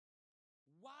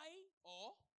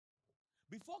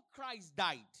before Christ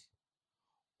died,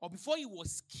 or before he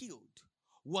was killed,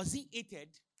 was he hated?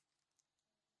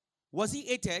 Was he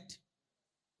hated?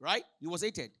 Right? He was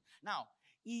hated. Now,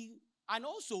 he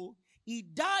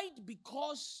died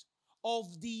because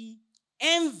of the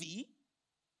envy,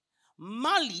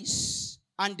 malice,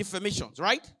 and defamations,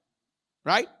 right?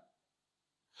 Right?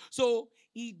 So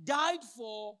he died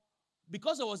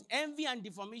because there was envy and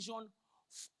defamation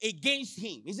against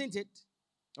him, isn't it?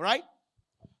 Right?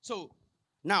 So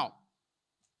now,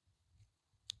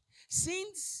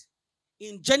 since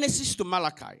in Genesis to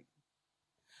Malachi,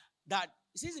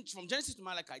 from Genesis to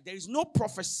Malachi, there is no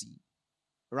prophecy,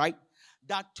 right,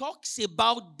 that talks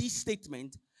about this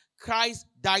statement, Christ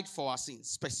died for our sins,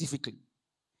 specifically.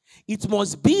 It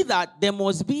must be that there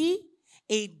must be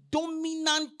a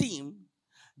dominant theme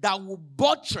that will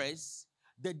buttress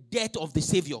the death of the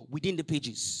Savior within the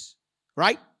pages,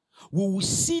 right? We will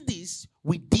see this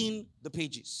within the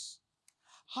pages.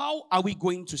 How are we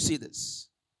going to see this?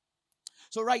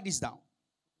 So write this down.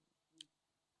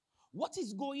 What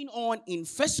is going on in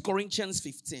 1 Corinthians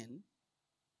 15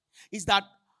 is that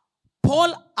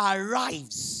Paul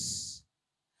arrives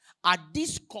at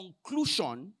this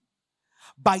conclusion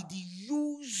by the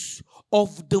use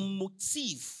of the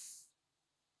motif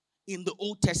in the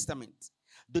Old Testament,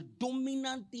 the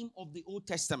dominant theme of the Old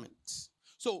Testament.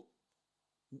 So,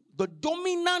 the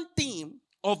dominant theme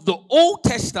of the Old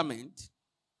Testament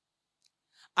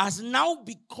has now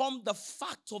become the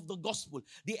fact of the gospel,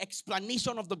 the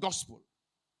explanation of the gospel.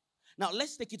 Now,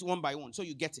 let's take it one by one so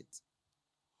you get it.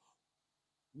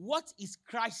 What is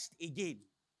Christ again?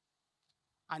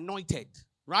 Anointed,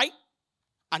 right?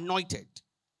 Anointed.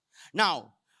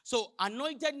 Now, so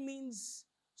anointed means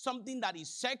something that is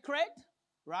sacred,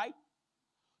 right?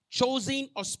 Chosen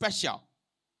or special,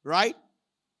 right?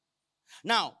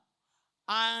 Now,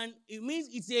 and it means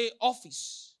it's an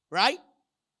office, right?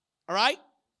 All right?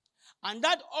 And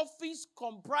that office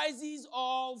comprises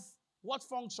of what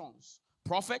functions?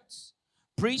 Prophets,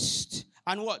 priest,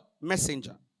 and what?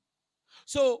 Messenger.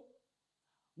 So,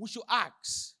 we should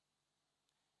ask,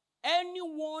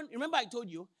 anyone, remember I told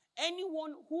you,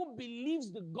 anyone who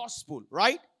believes the gospel,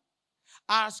 right,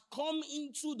 has come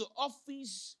into the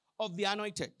office of the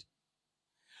anointed.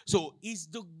 So,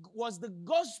 was the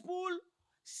gospel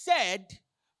said,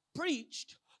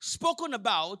 preached, spoken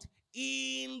about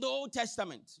in the Old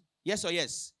Testament? Yes or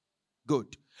yes?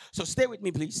 Good. So stay with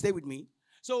me, please. Stay with me.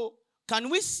 So can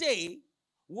we say,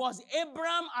 was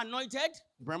Abraham anointed?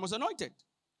 Abraham was anointed.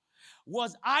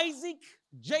 Was Isaac,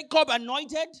 Jacob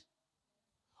anointed?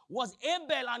 Was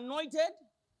Abel anointed?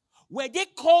 Were they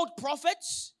called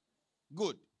prophets?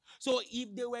 Good. So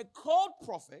if they were called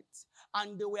prophets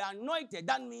and they were anointed,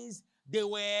 that means they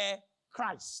were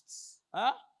Christ.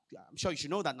 Huh? I'm sure you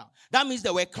should know that now. That means they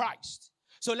were Christ.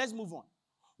 So let's move on.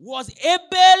 Was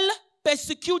Abel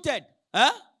persecuted?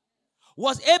 Huh?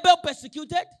 Was Abel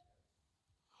persecuted?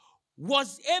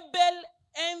 Was Abel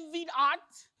envied at?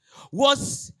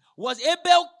 Was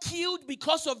Abel killed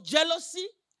because of jealousy?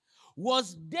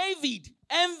 Was David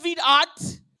envied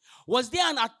at? Was there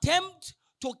an attempt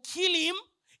to kill him?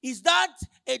 Is that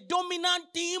a dominant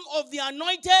theme of the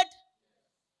anointed?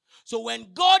 So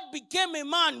when God became a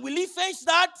man, will he face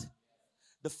that?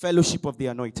 The fellowship of the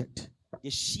anointed.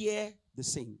 They share the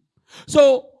same.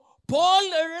 So Paul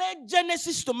read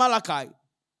Genesis to Malachi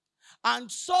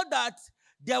and saw that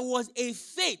there was a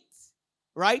faith,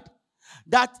 right,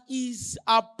 that is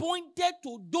appointed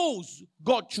to those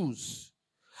God chooses.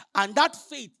 And that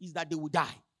faith is that they will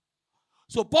die.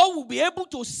 So Paul will be able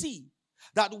to see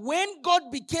that when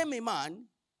God became a man,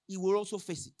 he will also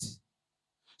face it.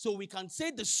 So we can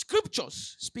say the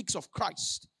scriptures speaks of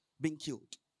Christ being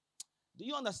killed. Do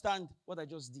you understand what I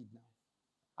just did now?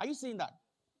 Are you seeing that?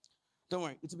 Don't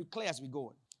worry, it will be clear as we go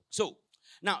on. So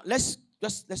now let's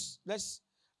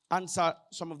answer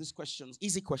some of these questions,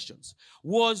 easy questions.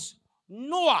 Was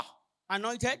Noah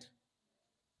anointed?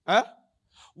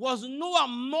 Was Noah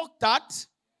mocked at?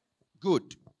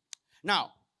 Good.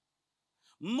 Now,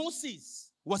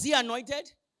 Moses, was he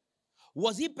anointed?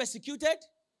 Was he persecuted?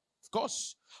 Of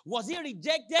course. Was he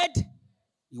rejected?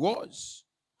 He was.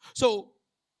 So,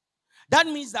 that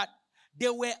means that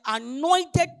there were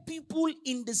anointed people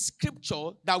in the scripture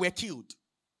that were killed.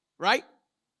 Right?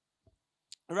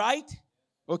 Right?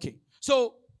 Okay.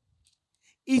 So,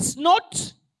 it's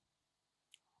not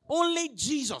only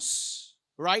Jesus,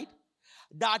 right,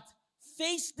 that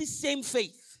faced the same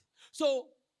faith. So,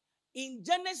 in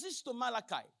Genesis to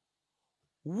Malachi,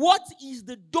 what is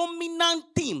the dominant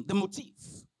theme, the motif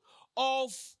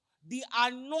of the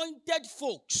anointed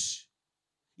folks?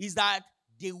 Is that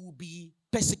they will be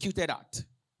persecuted at,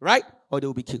 right? Or they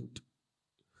will be killed.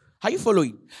 Are you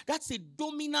following? That's a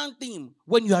dominant theme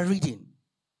when you are reading.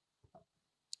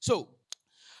 So,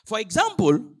 for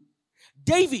example,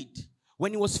 David,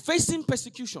 when he was facing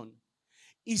persecution,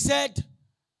 he said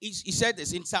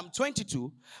this in Psalm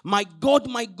 22, my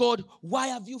God, why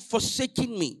have you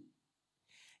forsaken me?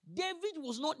 David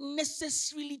was not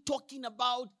necessarily talking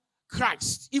about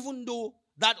Christ, even though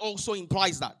that also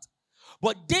implies that.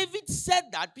 But David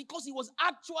said that because he was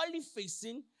actually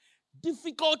facing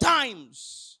difficult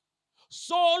times.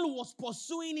 Saul was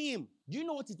pursuing him. Do you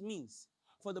know what it means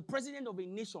for the president of a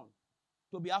nation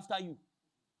to be after you?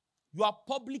 You are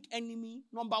public enemy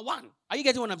number one. Are you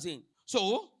getting what I'm saying?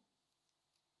 So,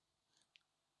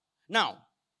 now,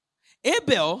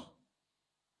 Abel,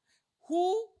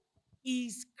 who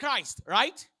is Christ,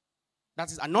 right?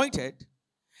 That is anointed,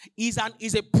 is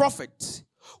a prophet,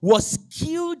 was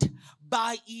killed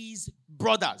by his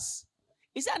brothers.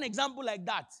 Is there an example like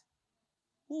that?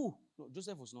 Who? No,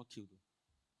 Joseph was not killed.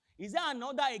 Is there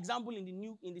another example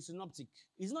in the synoptic?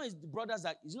 It's not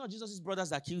Jesus' brothers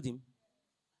that killed him.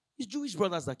 It's Jewish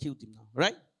brothers that killed him now,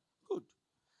 right? Good.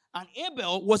 And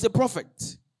Abel was a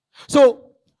prophet.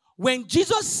 So, when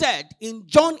Jesus said in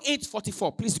John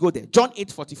 8:44, please go there. John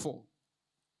 8:44.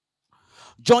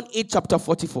 John 8 chapter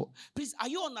 44. Please, are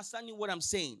you understanding what I'm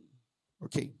saying?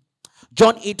 Okay.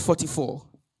 John 8:44.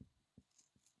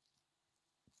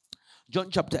 John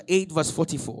chapter 8 verse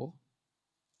 44.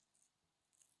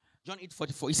 John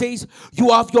 8:44. He says,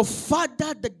 you have your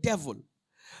father the devil.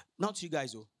 Not you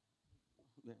guys, oh.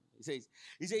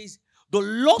 He says, the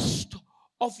lust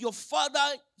of your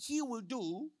father he will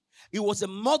do. He was a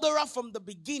murderer from the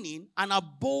beginning and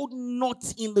abode not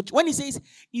in the... When he says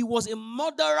he was a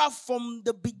murderer from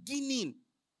the beginning,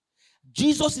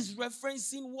 Jesus is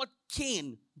referencing what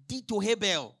Cain did to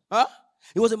Abel.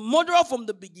 He was a murderer from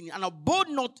the beginning and abode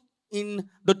not in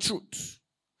the truth.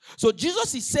 So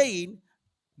Jesus is saying,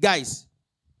 guys,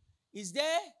 is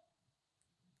there...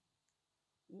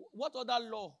 What other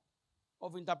law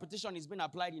of interpretation is being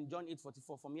applied in John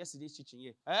 8:44 from yesterday's teaching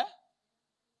here?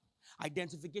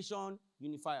 Identification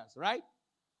unifiers, right?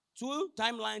 Two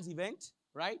timelines event,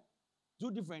 right?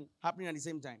 Two different happening at the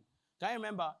same time. Can you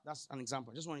remember? That's an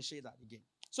example. I just want to share that again.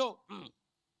 So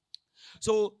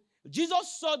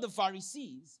Jesus saw the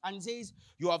Pharisees and says,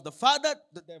 you have the father,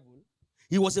 the devil.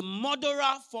 He was a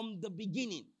murderer from the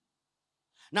beginning.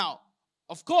 Now,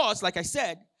 of course, like I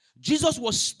said, Jesus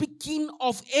was speaking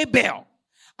of Abel.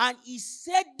 And he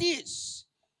said this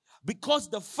because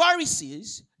the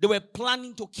Pharisees, they were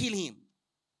planning to kill him.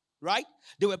 Right?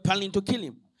 They were planning to kill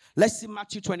him. Let's see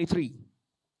Matthew 23.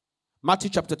 Matthew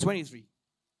chapter 23.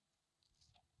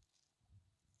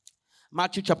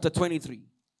 Matthew chapter 23.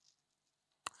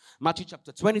 Matthew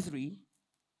chapter 23.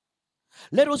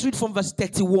 Let us read from verse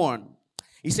 31.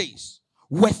 He says,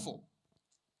 Wherefore,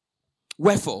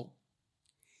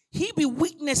 ye be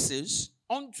witnesses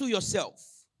unto yourself,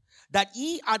 that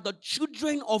ye are the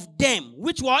children of them,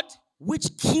 which what? Which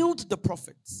killed the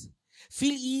prophets.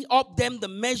 Fill ye up them the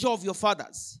measure of your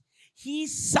fathers. He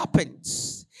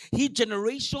serpents, he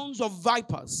generations of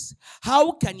vipers.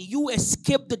 How can you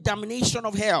escape the damnation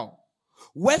of hell?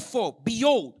 Wherefore,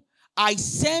 behold, I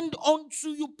send unto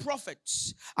you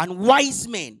prophets and wise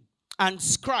men and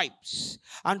scribes,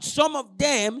 and some of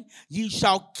them ye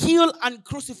shall kill and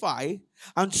crucify,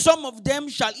 and some of them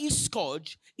shall ye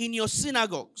scourge in your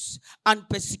synagogues, and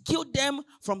persecute them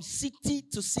from city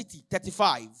to city.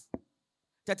 35.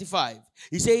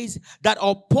 He says, that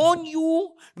upon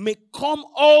you may come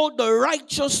all the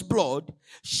righteous blood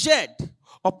shed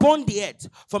upon the earth,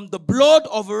 from the blood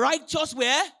of righteous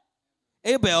where?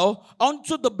 Abel,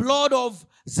 unto the blood of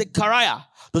Zechariah,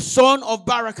 the son of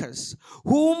Barachas,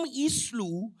 whom he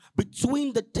slew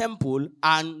between the temple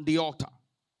and the altar.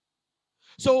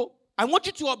 So, I want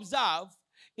you to observe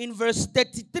in verse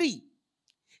 33,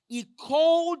 he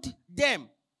called them,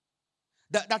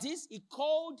 that is, he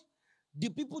called the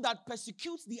people that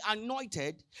persecute the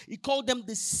anointed, he called them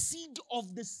the seed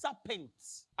of the serpent.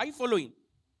 Are you following?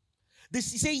 He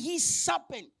says, he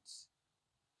serpent.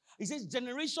 He says,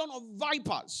 generation of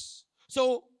vipers.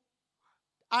 So,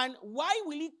 and why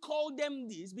will he call them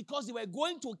this? Because they were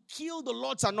going to kill the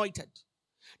Lord's anointed.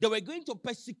 They were going to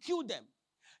persecute them.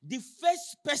 The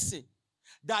first person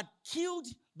that killed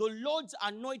the Lord's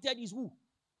anointed is who?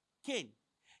 Cain.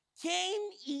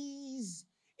 Cain is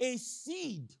a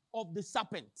seed of the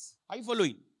serpent. Are you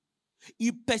following?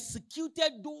 He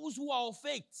persecuted those who are of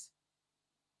faith.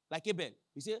 Like Abel.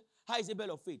 You say, how is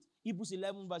Abel of faith? Hebrews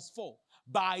 11 verse 4.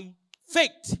 By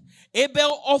faith,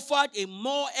 Abel offered a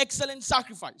more excellent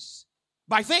sacrifice.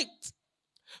 By faith.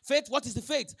 Faith, what is the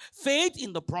faith? Faith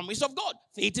in the promise of God.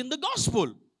 Faith in the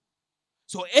gospel.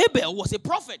 So Abel was a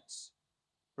prophet,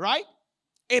 right?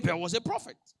 Abel was a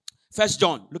prophet. First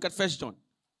John, look at First John.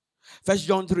 First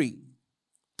John 3.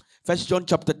 First John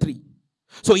chapter 3.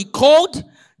 So he called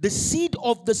the seed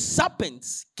of the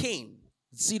serpents Cain.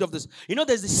 Seed of this.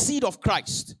 There's the seed of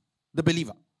Christ, the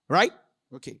believer, right?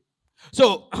 Okay.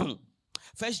 So,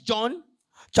 First John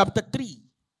chapter 3.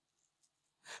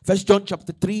 First John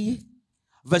chapter 3,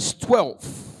 verse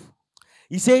 12.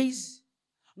 He says,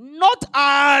 not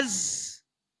as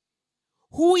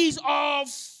who is of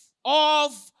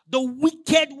the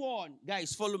wicked one.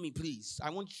 Guys, follow me, please. I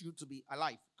want you to be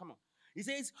alive. Come on. He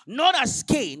says, not as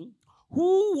Cain,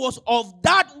 who was of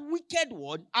that wicked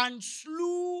one and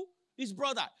slew his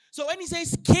brother. So when he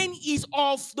says Cain is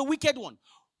of the wicked one,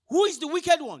 who is the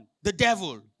wicked one? The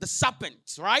devil, the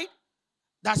serpent, right?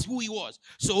 That's who he was.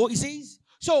 So he says,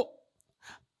 so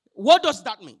what does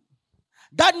that mean?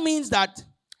 That means that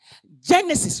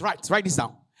Genesis, right? Write this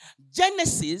down.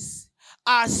 Genesis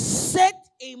has set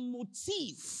a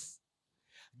motive.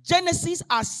 Genesis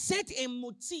has set a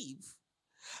motive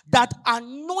that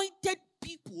anointed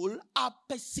people are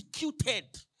persecuted.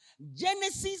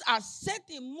 Genesis has set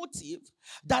a motive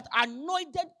that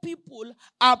anointed people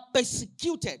are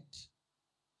persecuted.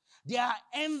 They are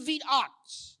envied at.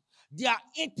 They are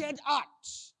hated at.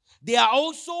 They are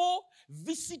also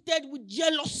visited with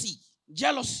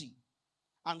jealousy.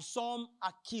 And some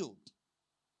are killed.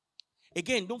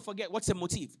 Again, don't forget, what's a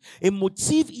motive? A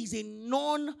motive is a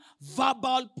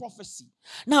non-verbal prophecy.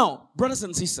 Now, brothers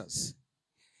and sisters,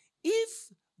 if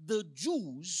the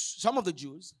Jews, some of the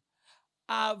Jews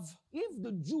have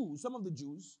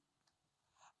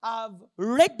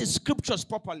read the scriptures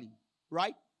properly,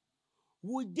 right?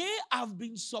 Would they have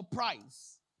been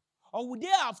surprised? Or would they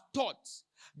have thought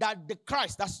that the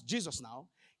Christ, that's Jesus now,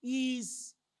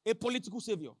 is a political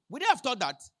savior? Would they have thought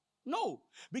that? No.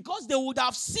 Because they would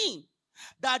have seen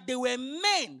that they were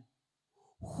men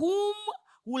whom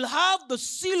will have the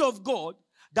seal of God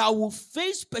that will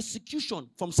face persecution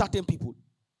from certain people.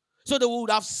 So they would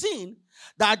have seen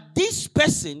that this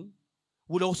person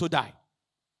would also die.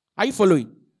 Are you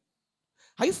following?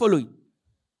 Are you following?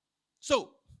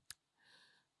 So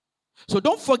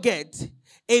don't forget,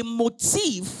 a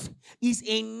motive is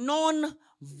a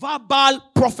non-verbal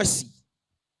prophecy.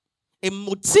 A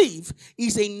motive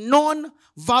is a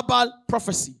non-verbal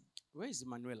prophecy. Where is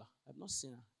Emanuela? I've not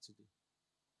seen her today.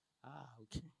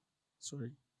 Okay.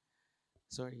 Sorry.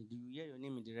 Do you hear your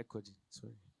name in the recording?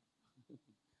 Sorry.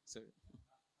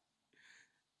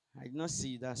 I did not see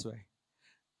you, that's why.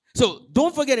 So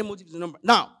don't forget a motive is a number.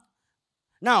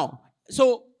 Now,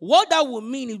 so what that will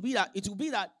mean will be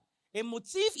that a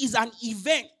motive is an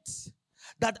event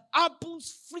that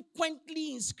happens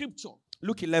frequently in Scripture.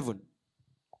 Luke 11.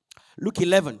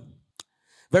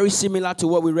 Very similar to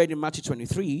what we read in Matthew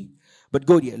 23. But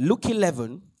go there. Luke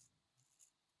 11.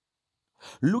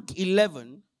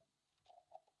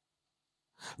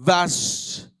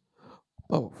 Verse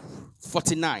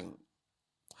 49.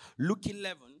 Luke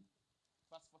 11,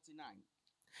 verse 49.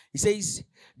 He says,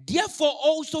 therefore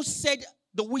also said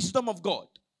the wisdom of God,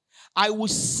 I will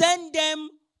send them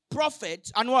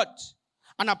prophets and what?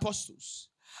 And apostles.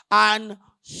 And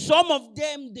some of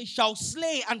them they shall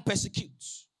slay and persecute.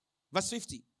 Verse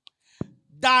 50.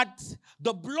 That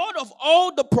the blood of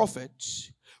all the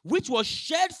prophets, which was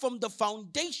shed from the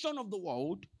foundation of the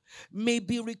world, may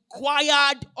be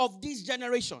required of this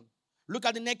generation. Look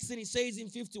at the next thing it says in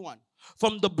 51.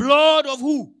 From the blood of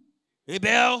who?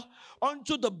 Abel,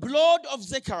 unto the blood of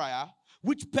Zechariah,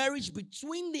 which perished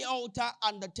between the altar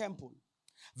and the temple.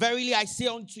 Verily I say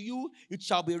unto you, it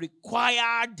shall be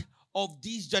required of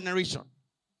this generation.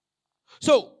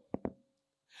 So,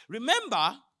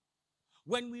 remember,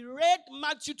 when we read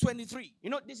Matthew 23,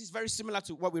 this is very similar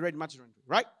to what we read in Matthew 23,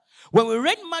 right? When we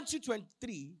read Matthew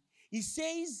 23, he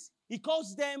says, he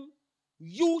calls them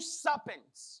you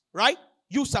serpents, right?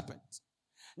 You serpents.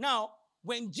 Now,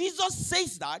 when Jesus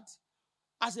says that,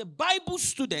 as a Bible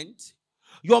student,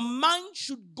 your mind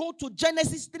should go to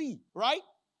Genesis 3, right?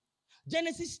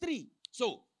 Genesis 3.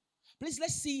 So, please,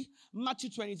 let's see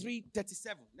Matthew 23,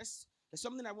 37. There's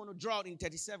something I want to draw out in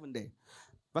 37 there.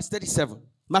 Verse 37.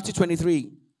 Matthew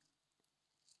 23.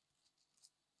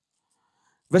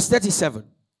 Verse 37.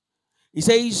 He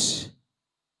says,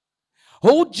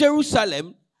 O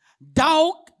Jerusalem,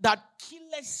 thou that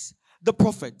killest the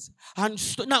prophets. And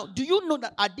now, do you know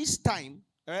that at this time,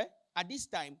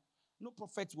 no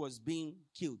prophet was being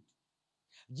killed.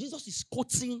 Jesus is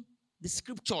quoting the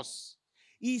scriptures.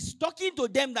 He's talking to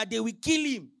them that they will kill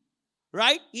him.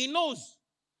 Right? He knows.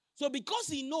 So because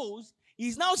he knows,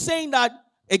 he's now saying that,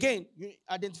 again,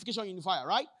 identification unifier,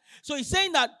 right? So he's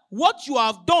saying that what you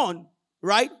have done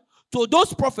right, to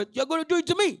those prophets, you're going to do it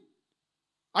to me.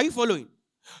 Are you following?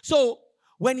 So,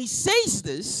 when he says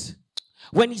this,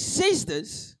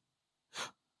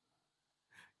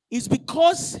 it's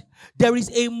because there is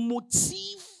a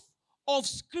motive of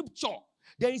scripture.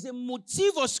 There is a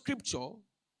motive of scripture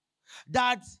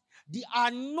that the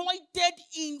anointed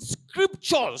in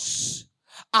scriptures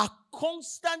are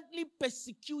constantly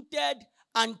persecuted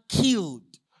and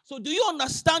killed. So do you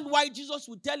understand why Jesus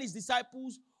would tell his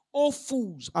disciples, "Oh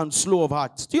fools and slow of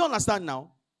heart"? Do you understand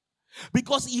now?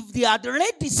 Because if they had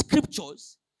read the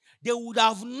scriptures, they would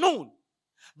have known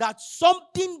that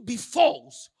something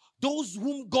befalls those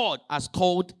whom God has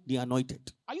called the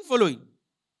anointed. Are you following?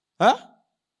 Huh?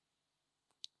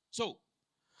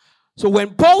 So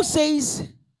when Paul says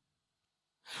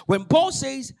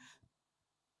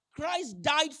Christ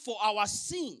died for our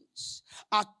sins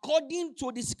according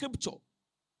to the scripture,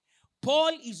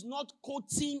 Paul is not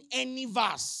quoting any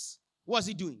verse. What's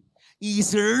he doing? He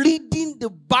is reading the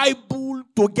Bible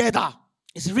together.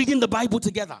 He's reading the Bible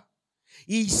together.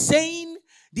 He's saying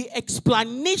the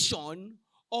explanation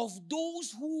of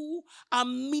those who are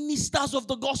ministers of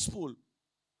the gospel,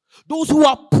 those who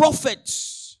are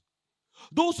prophets.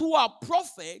 Those who are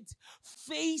prophets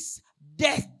face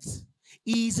death.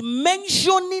 He is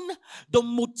mentioning the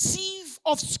motive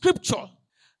of scripture.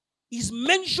 He's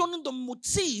mentioning the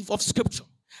motive of scripture.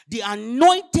 The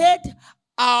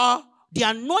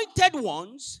anointed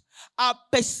ones are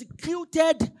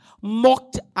persecuted,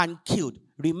 mocked, and killed.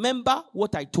 Remember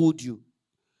what I told you,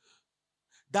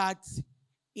 that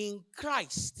in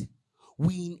Christ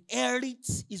we inherit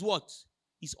his what?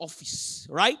 His office,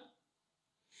 right?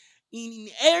 In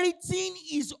inheriting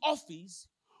his office,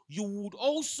 you would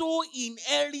also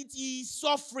inherit his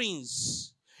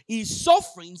sufferings. His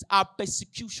sufferings are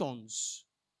persecutions.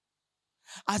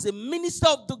 As a minister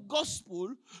of the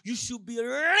gospel, you should be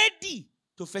ready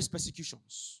to face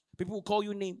persecutions. People will call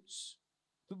you names.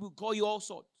 People will call you all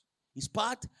sorts. It's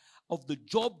part of the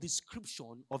job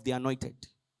description of the anointed.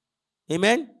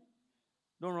 Amen?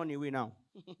 Don't run away now.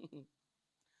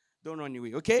 Don't run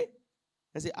away, okay?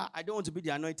 I say, I don't want to be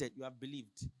the anointed. You have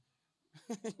believed.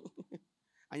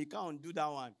 And you can't do that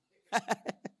one.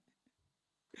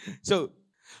 So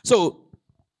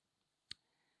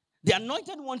the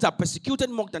anointed ones are persecuted,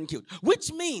 mocked, and killed.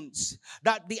 Which means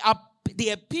that the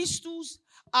epistles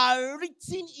are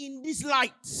written in this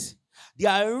light. They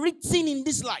are written in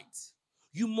this light.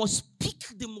 You must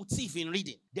pick the motive in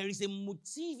reading. There is a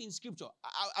motive in scripture.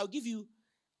 I'll give you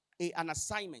an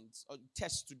assignment or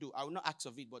test to do. I will not ask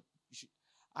of it, but you should.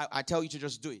 I tell you to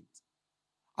just do it.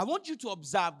 I want you to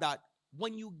observe that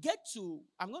when you get to,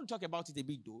 I'm going to talk about it a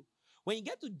bit though. When you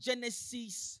get to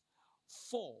Genesis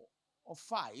 4 or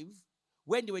 5,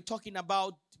 when they were talking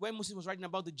about, when Moses was writing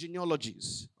about the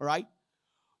genealogies, all right?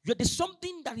 There's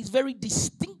something that is very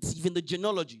distinctive in the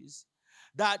genealogies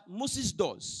that Moses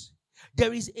does.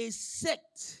 There is a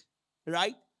sect,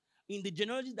 right, in the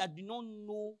genealogy that do not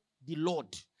know the Lord.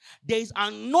 There is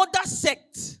another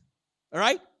sect, all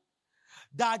right,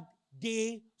 that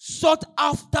they sought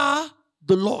after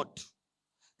the Lord.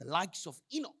 The likes of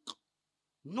Enoch,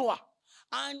 Noah.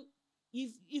 And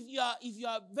if you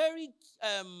are very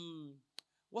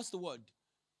what's the word?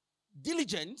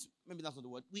 Diligent, maybe that's not the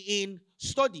word. We in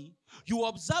study, you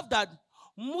observe that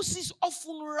Moses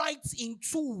often writes in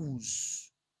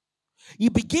twos. He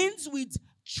begins with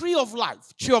tree of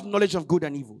life, tree of knowledge of good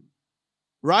and evil.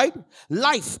 Right?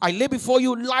 Life, I lay before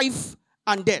you life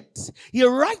and death. He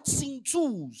writes in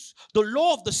twos the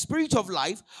law of the spirit of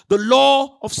life, the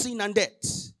law of sin and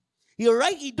death.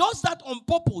 He does that on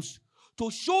purpose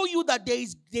to show you that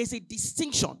there's a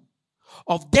distinction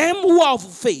of them who are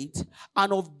of faith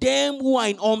and of them who are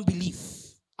in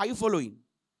unbelief. Are you following?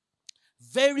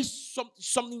 Very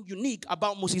something unique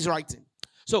about Moses' writing.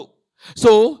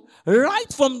 So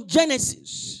right from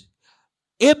Genesis,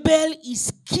 Abel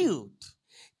is killed.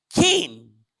 Cain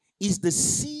is the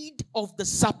seed of the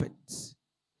serpent.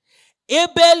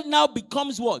 Abel now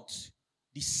becomes what?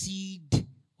 The seed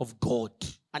of God.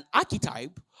 An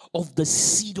archetype of the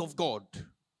seed of God.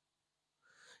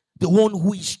 The one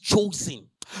who is chosen.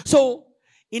 So,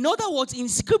 in other words, in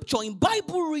scripture, in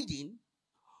Bible reading,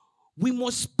 we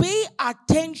must pay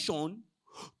attention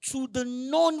to the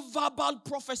non-verbal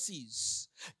prophecies.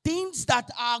 Things that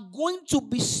are going to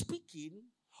be speaking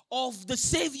of the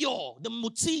Savior, the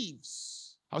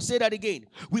motives. I'll say that again.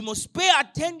 We must pay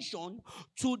attention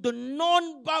to the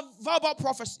non-verbal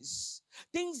prophecies.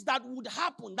 Things that would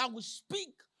happen, that would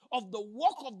speak of the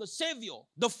work of the Savior,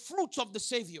 the fruits of the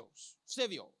Savior.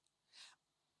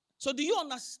 So do you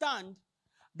understand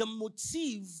the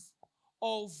motive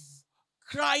of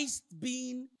Christ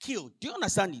being killed. Do you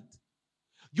understand it?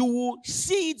 You will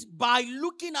see it by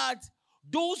looking at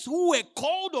those who were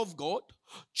called of God,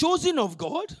 chosen of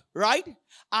God, right?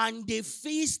 And they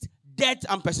faced death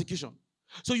and persecution.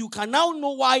 So you can now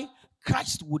know why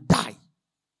Christ would die.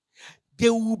 They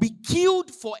will be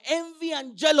killed for envy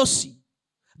and jealousy.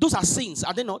 Those are sins,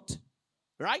 are they not?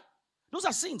 Right? Those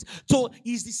are sins. So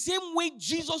it's the same way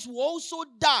Jesus will also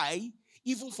die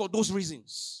even for those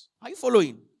reasons. Are you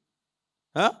following?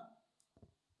 Huh?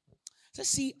 Let's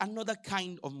see another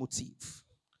kind of motive.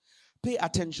 Pay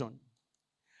attention.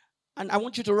 And I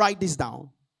want you to write this down.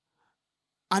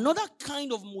 Another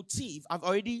kind of motive, I've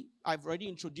already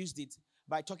introduced it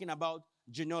by talking about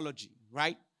genealogy,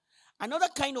 right? Another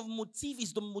kind of motive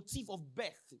is the motive of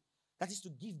birth. That is to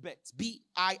give birth.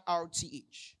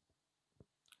 B-I-R-T-H.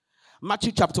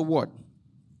 Matthew chapter 1.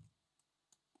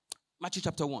 Matthew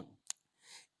chapter 1.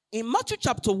 In Matthew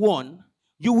chapter 1,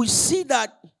 you will see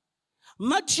that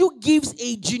Matthew gives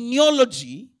a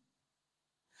genealogy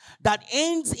that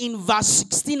ends in verse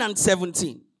 16 and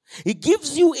 17. He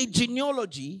gives you a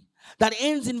genealogy that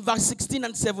ends in verse 16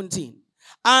 and 17.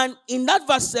 And in that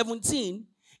verse 17,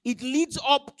 it leads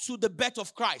up to the birth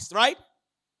of Christ, right?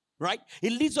 Right?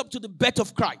 It leads up to the birth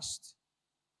of Christ.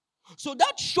 So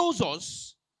that shows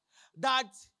us that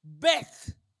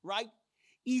birth, right,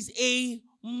 is a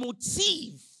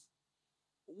motive.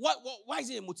 Why is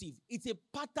it a motive? It's a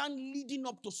pattern leading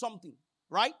up to something,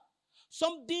 right?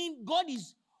 Something God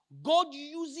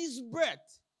uses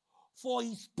birth for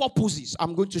his purposes.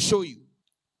 I'm going to show you.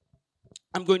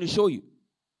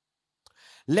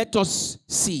 Let us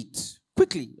see it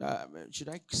quickly. Should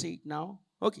I say it now?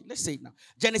 Okay, let's say it now.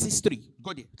 Genesis 3.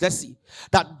 Go there. Let's see.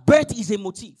 That birth is a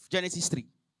motive. Genesis 3.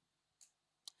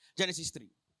 Genesis 3.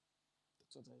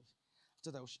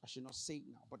 I should not say it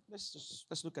now, but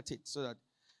let's look at it so that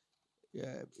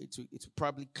it will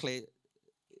probably clear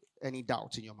any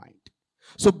doubt in your mind.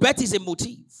 So birth is a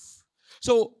motive.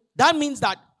 So that means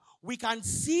that we can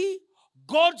see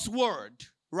God's word,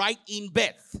 right, in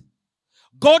birth.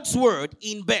 God's word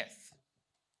in birth.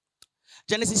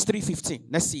 Genesis 3:15.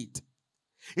 Let's see it.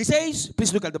 It says,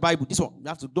 please look at the Bible. This one.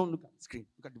 Don't look at the screen.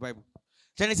 Look at the Bible.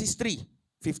 Genesis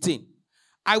 3:15.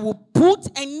 I will put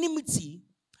enmity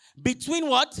between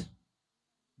what?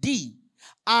 Thee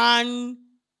and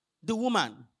the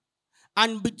woman,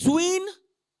 and between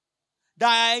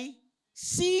thy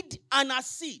seed and her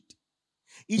seed.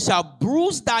 He shall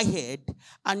bruise thy head,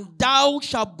 and thou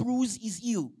shalt bruise his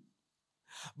heel.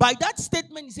 By that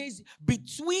statement, it says,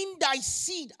 between thy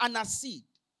seed and her seed.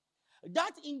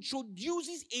 That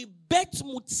introduces a birth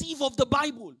motive of the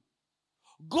Bible.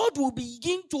 God will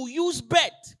begin to use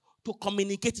birth to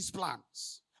communicate his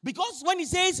plans. Because when he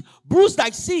says, bruise thy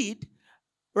seed,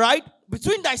 right,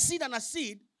 between thy seed and her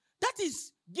seed, that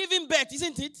is giving birth,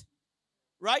 isn't it?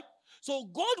 Right? So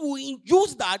God will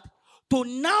use that to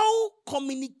now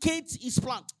communicate his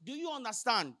plan. Do you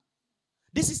understand?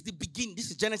 This is the beginning. This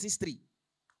is Genesis 3.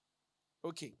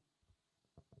 Okay.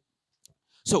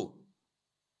 So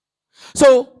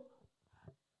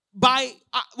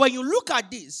when you look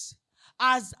at this,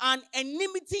 as an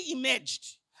enmity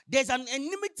emerged, there's an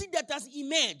enmity that has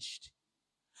emerged.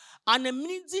 An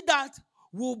enmity that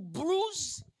will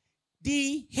bruise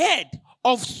the head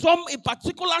of a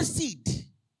particular seed.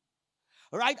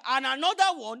 Right? And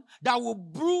another one that will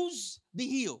bruise the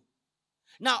heel.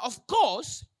 Now, of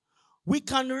course, we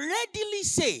can readily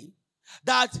say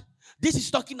that this is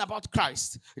talking about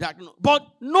Christ. But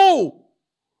no.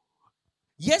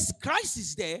 Yes, Christ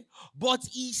is there, but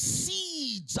his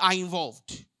seeds are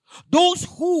involved. Those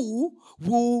who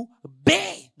will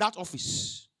bear that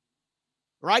office.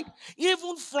 Right?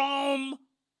 Even from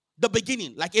the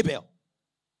beginning, like Abel.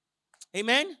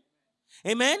 Amen?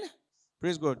 Amen?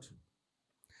 Praise God.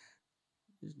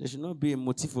 There should not be a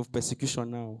motive of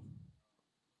persecution now.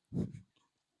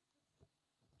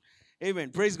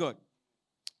 Amen. Praise God.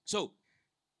 So,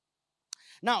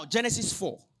 now, Genesis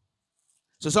 4.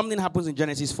 So, something happens in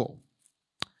Genesis 4.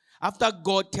 After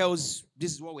God tells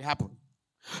this is what will happen.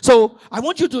 So, I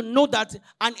want you to know that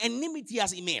an enmity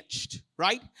has emerged.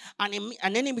 Right? An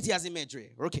enmity has emerged.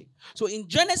 Okay. So, in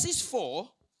Genesis 4,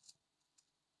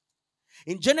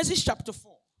 in Genesis chapter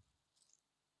 4,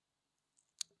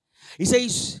 he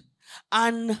says,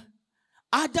 and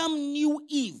Adam knew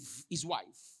Eve, his wife,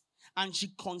 and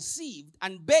she conceived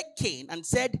and bare Cain and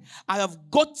said, I have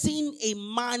gotten a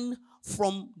man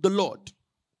from the Lord.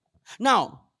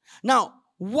 Now,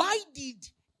 why did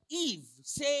Eve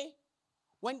say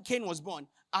when Cain was born,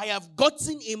 I have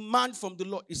gotten a man from the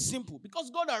Lord? It's simple. Because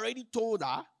God already told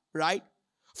her, right,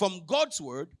 from God's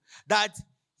word, that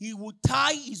he would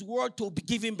tie his word to be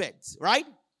giving birth, right?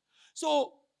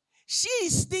 So she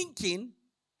is thinking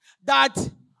that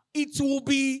it will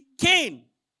be Cain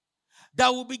that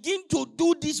will begin to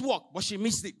do this work, but she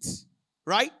missed it,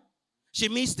 right? She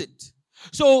missed it.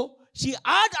 So she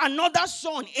had another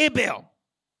son, Abel,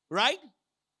 right?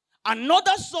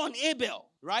 Another son, Abel,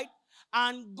 right?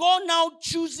 And God now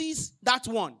chooses that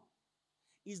one.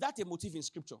 Is that a motive in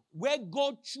scripture? Where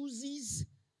God chooses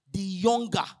the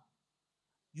younger.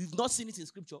 You've not seen it in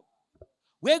scripture.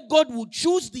 Where God will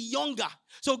choose the younger.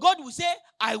 So God will say,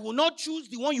 I will not choose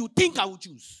the one you think I will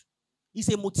choose. It's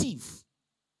a motive.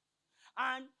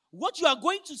 And what you are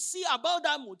going to see about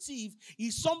that motive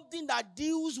is something that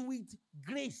deals with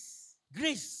grace.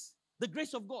 Grace. The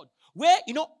grace of God. Where,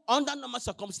 under normal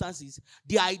circumstances,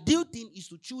 the ideal thing is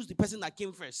to choose the person that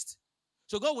came first.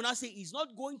 So God will now say, it's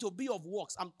not going to be of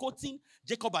works. I'm quoting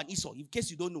Jacob and Esau, in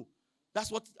case you don't know. That's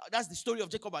the story of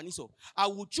Jacob and Esau. I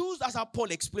will choose, that's how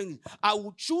Paul explained it. I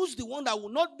will choose the one that will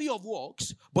not be of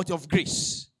works, but of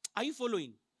grace. Are you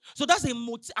following? So that's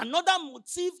another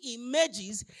motive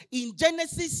emerges in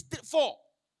Genesis 4,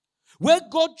 where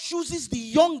God chooses the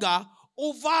younger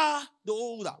over the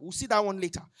older. We'll see that one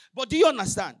later. But do you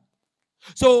understand?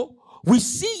 So we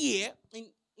see here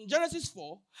in Genesis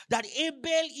 4 that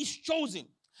Abel is chosen.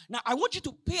 Now I want you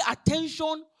to pay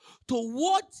attention to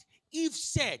what Eve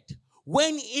said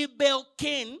when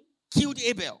Cain killed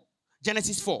Abel.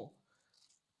 Genesis 4,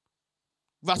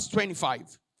 verse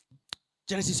 25.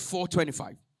 Genesis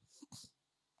 4:25.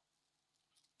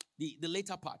 The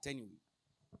later part, anyway.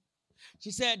 She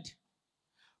said,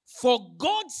 for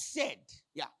God said,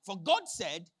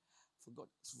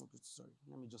 sorry,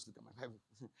 let me just look at my Bible.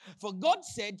 For God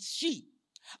said, she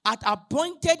hath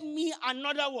appointed me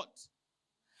another what?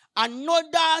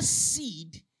 Another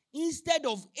seed instead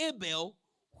of Abel,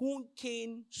 whom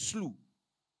Cain slew.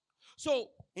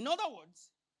 So, in other words,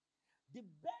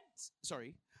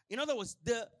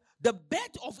 the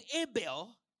birth of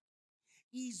Abel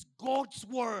is God's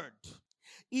word.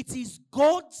 It is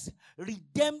God's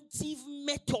redemptive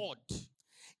method.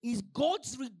 It's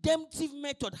God's redemptive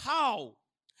method. How?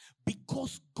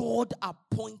 Because God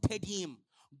appointed him.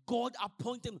 God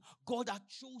appointed him. God had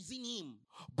chosen him.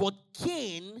 But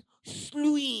Cain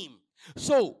slew him.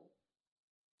 So,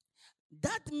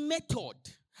 that method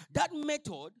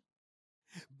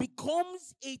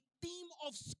becomes a theme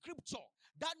of scripture.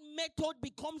 That method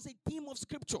becomes a theme of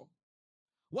scripture.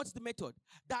 What's the method?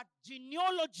 That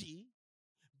genealogy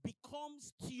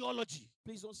becomes theology.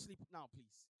 Please don't sleep now,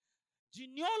 please.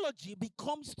 Genealogy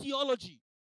becomes theology.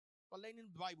 For learning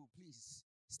the Bible, please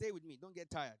stay with me. Don't get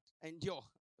tired. Endure.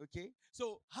 Okay?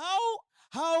 So how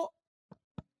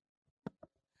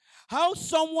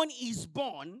someone is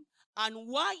born and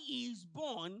why he is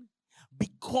born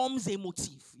becomes a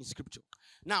motive in scripture.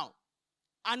 Now,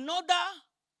 another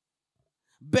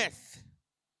birth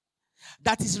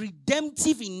that is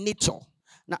redemptive in nature.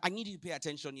 Now, I need you to pay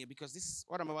attention here because this is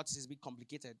what I'm about to say is a bit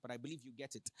complicated, but I believe you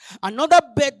get it. Another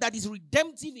birth that is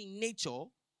redemptive in nature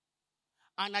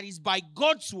and that is by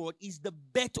God's word is the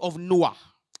birth of Noah.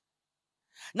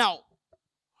 Now,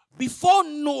 before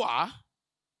Noah,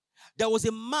 there was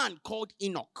a man called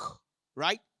Enoch,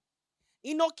 right?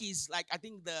 Enoch is like, I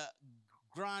think, the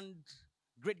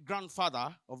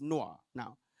great-grandfather of Noah.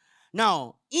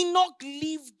 Now, Enoch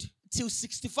lived till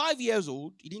 65 years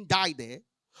old. He didn't die there.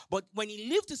 But when he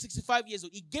lived to 65 years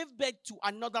old, he gave birth to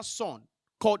another son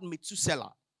called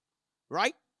Methuselah.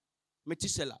 Right?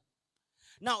 Methuselah.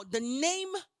 Now, the name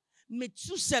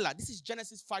Methuselah, this is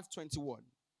Genesis 5:21,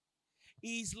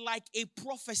 is like a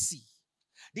prophecy.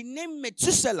 The name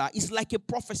Methuselah is like a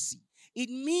prophecy.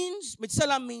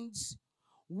 Methuselah means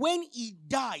when he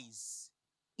dies,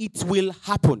 it will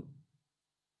happen.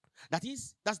 That's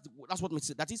what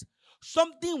Methuselah. That is,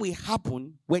 something will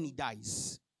happen when he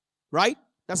dies. Right?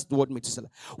 That's the word Methuselah.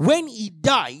 When he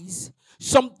dies,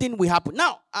 something will happen.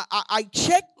 Now, I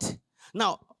checked.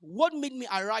 Now, what made me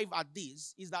arrive at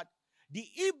this is that the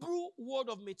Hebrew word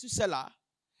of Methuselah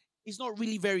is not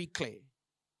really very clear.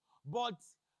 But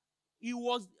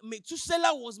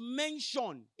Methuselah was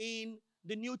mentioned in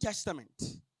the New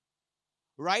Testament.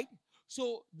 Right?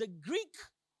 So, the Greek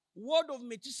word of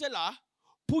Methuselah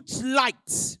puts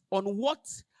light on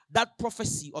what that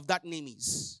prophecy of that name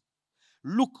is.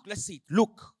 Luke, let's see it.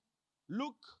 Luke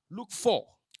 4.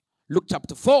 Luke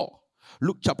chapter 4.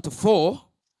 Luke chapter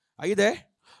 4. Are you there?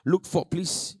 Luke 4,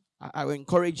 please. I will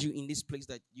encourage you in this place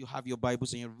that you have your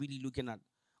Bibles and you're really looking at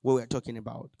what we're talking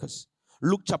about. Because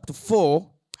Luke chapter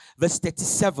 4, verse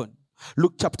 37.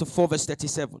 Luke chapter 4, verse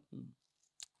 37.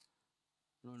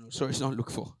 No, sorry, it's not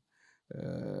Luke 4.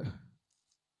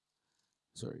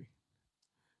 Sorry.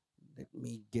 Let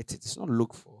me get it. It's not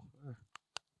look for.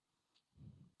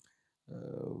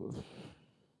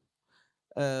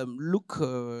 Luke,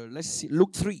 let's see.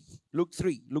 Luke 3. Luke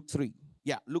 3. Luke 3.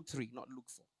 Yeah, Luke 3, not Luke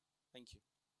 4. Thank you.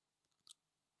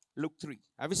 Luke 3.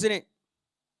 Have you seen it?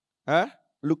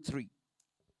 Luke 3.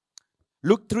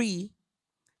 Luke 3,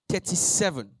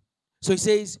 37. So he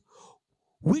says,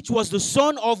 which was the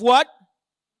son of what?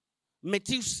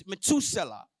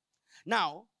 Methuselah.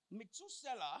 Now,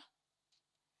 Methuselah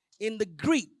in the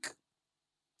Greek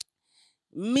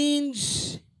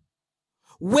means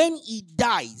when he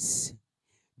dies,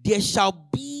 there shall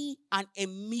be an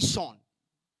emission.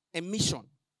 Emission.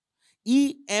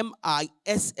 E-M-I-S-S-I-O-N.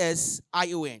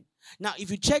 Now, if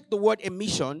you check the word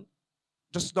emission,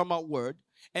 just normal word,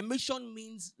 emission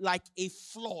means like a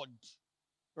flood,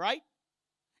 right?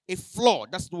 A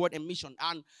flood, that's the word emission,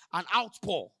 and an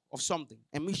outpour of something.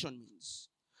 Emission means.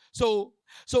 So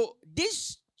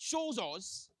this shows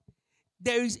us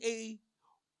there is a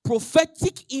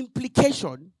prophetic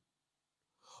implication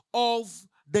of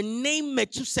the name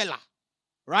Methuselah,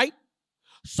 right?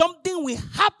 Something will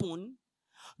happen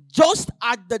just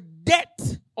at the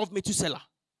death of Methuselah.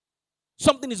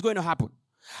 Something is going to happen.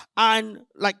 And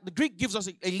like the Greek gives us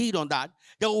a lead on that,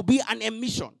 there will be an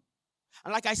emission.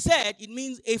 And like I said, it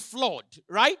means a flood,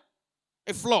 right?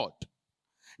 A flood.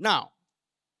 Now,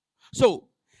 so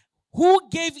who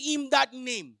gave him that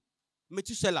name?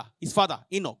 Methuselah, his father,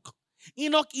 Enoch.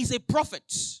 Enoch is a prophet.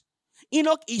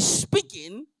 Enoch is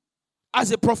speaking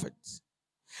as a prophet.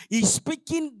 He's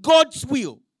speaking God's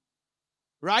will,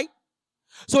 right?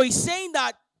 So he's saying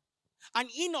that an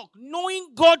Enoch,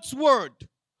 knowing God's word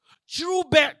through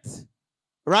birth,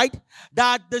 right,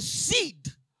 that the seed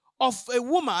of the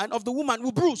woman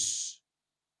will bruise,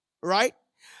 right?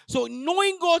 So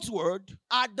knowing God's word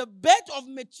at the birth of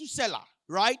Methuselah,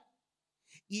 right,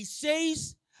 he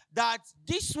says that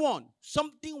this one,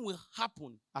 something will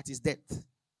happen at his death.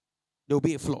 There will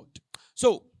be a flood.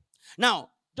 So now,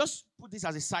 just put this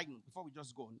as a side note before we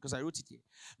just go on, because I wrote it here.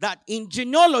 That in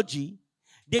genealogy,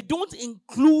 they don't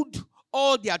include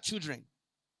all their children.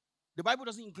 The Bible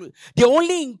doesn't include. They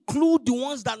only include the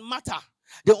ones that matter.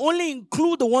 They only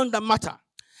include the ones that matter.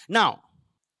 Now,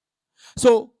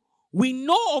 so we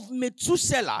know of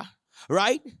Methuselah,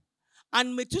 right?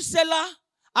 And Methuselah,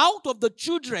 out of the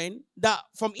children that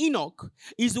from Enoch,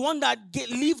 is the one that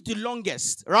lived the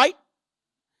longest, right?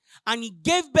 And he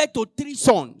gave birth to 3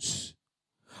 sons.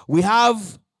 We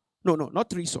have, not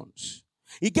 3 sons.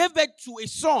 He gave birth to a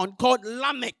son called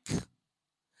Lamech.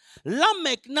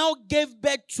 Lamech now gave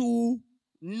birth to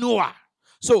Noah.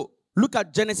 So, look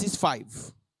at Genesis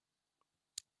 5.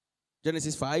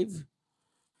 Genesis 5.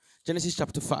 Genesis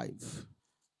chapter 5.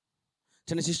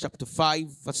 Genesis chapter 5,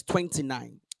 verse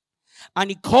 29. And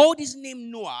he called his name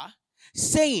Noah,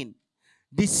 saying,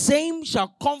 the same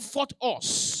shall comfort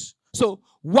us. So,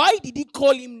 why did he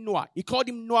call him Noah? He called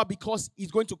him Noah because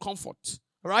he's going to comfort.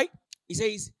 Right? He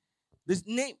says, the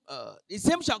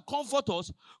same shall comfort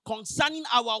us concerning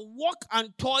our work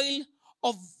and toil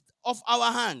of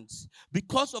our hands,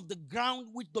 because of the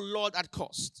ground which the Lord had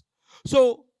caused.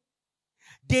 So,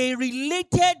 they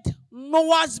related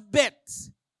Noah's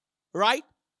birth, right,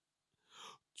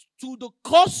 to the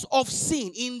cause of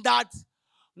sin, in that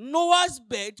Noah's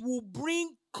birth will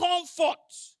bring comfort,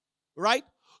 right,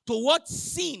 to what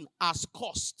sin has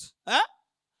caused.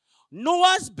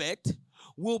 Noah's birth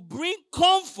will bring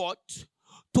comfort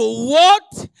to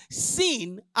what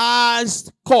sin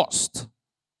has caused.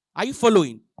 Are you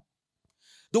following?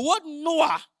 The word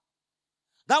Noah,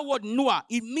 that word Noah,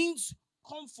 it means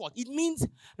comfort. It means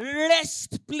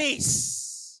rest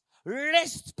place.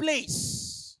 Rest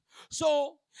place.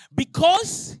 So,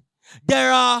 because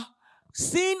there are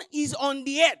sin is on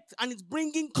the earth and it's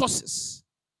bringing curses,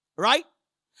 right?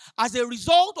 As a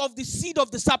result of the seed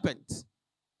of the serpent,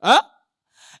 a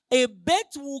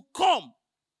birth will come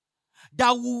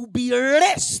that will be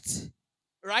rest,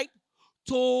 right,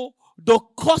 to the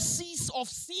causes of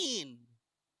sin.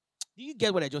 Do you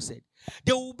get what I just said?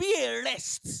 There will be a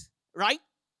rest, right?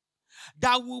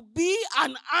 That will be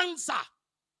an answer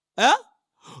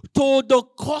to the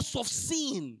cause of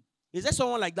sin. Is there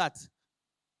someone like that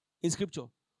in scripture?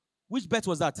 Which birth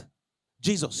was that?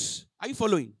 Jesus. Are you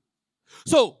following?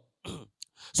 So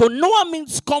Noah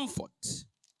means comfort,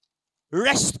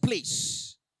 rest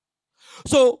place.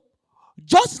 So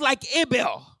just like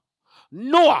Abel,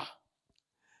 Noah,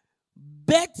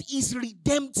 birth is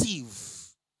redemptive.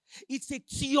 It's a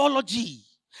theology.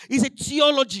 It's a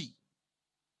theology.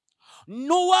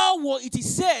 Noah, it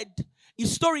is said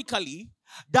historically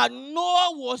that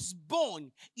Noah was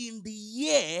born in the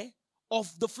year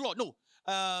of the flood.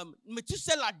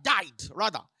 Methuselah died,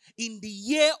 rather, in the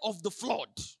year of the flood,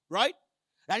 right?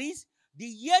 That is, the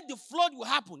year the flood will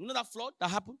happen. You know that flood that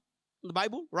happened in the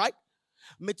Bible, right?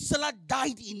 Methuselah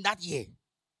died in that year.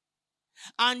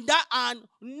 And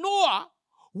Noah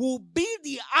will be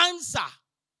the answer,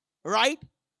 right,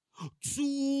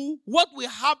 to what will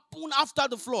happen after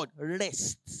the flood.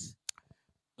 Rest.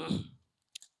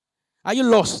 Are you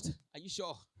lost? Are you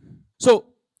sure?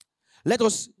 So, let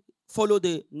us follow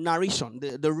the narration,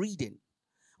 the reading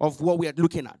of what we are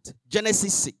looking at.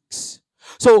 Genesis 6.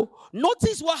 So,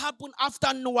 notice what happened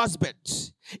after Noah's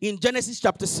birth in Genesis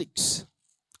chapter 6.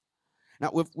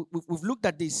 Now, we've looked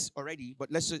at this already,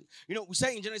 but let's, we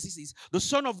say in Genesis is the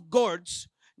Son of God's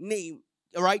name,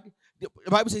 right? The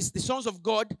Bible says the sons of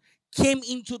God came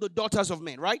into the daughters of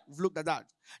men, right? We've looked at that.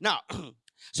 Now,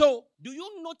 so do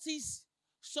you notice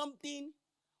something?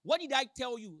 What did I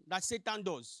tell you that Satan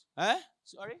does?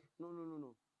 Sorry?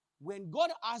 No. When God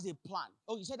has a plan,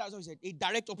 you said that's what he said, a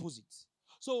direct opposite.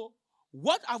 So,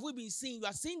 what have we been seeing? We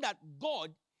are seeing that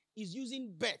God is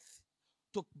using birth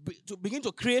to begin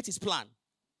to create his plan,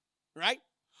 right?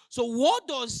 So what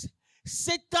does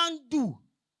Satan do,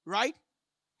 right?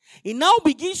 He now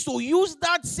begins to use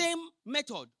that same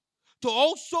method to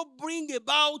also bring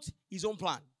about his own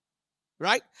plan,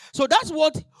 right? So that's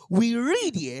what we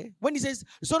read here when he says,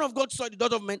 the Son of God saw the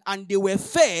daughter of men, and they were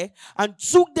fair, and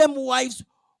took them wives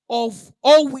of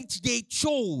all which they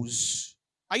chose.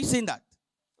 Are you saying that?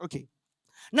 Okay.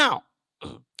 Now,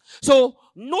 so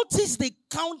notice the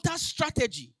counter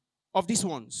strategy of these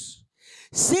ones.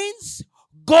 Since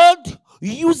God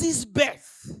uses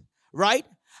birth, right?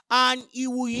 And he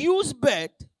will use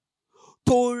birth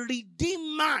to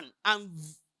redeem man, and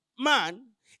man,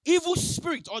 evil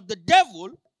spirit or the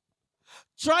devil,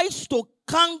 tries to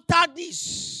counter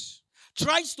this.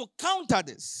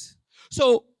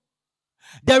 So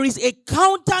there is a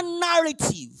counter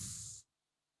narrative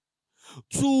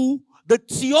to the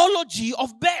theology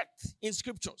of birth in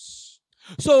scriptures.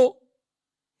 So,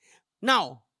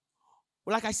 now,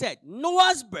 like I said,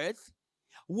 Noah's birth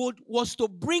was to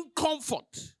bring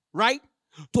comfort, right,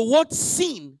 to what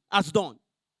sin has done.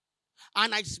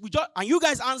 And you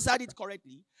guys answered it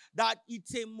correctly, that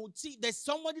it's a motive. There's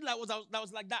somebody that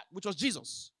was like that, which was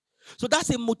Jesus. So that's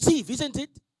a motive, isn't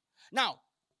it? Now,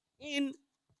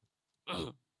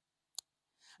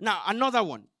 another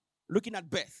one. Looking at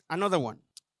birth, another one.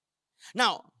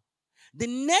 Now, the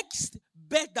next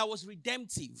birth that was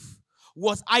redemptive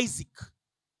was Isaac,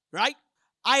 right?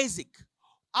 Isaac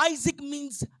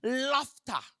means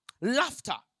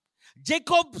laughter.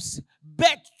 Jacob's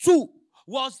birth too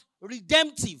was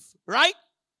redemptive, right?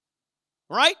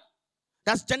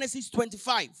 That's Genesis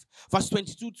 25, verse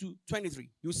 22 to 23.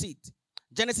 You see it.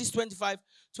 Genesis 25,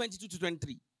 22 to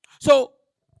 23. So,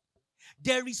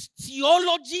 there is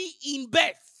theology in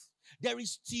birth.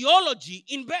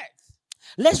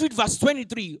 Let's read verse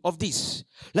 23 of this.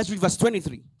 Let's read verse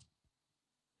 23.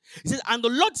 It says, and the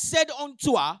Lord said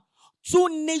unto her,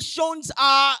 2 nations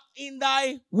are in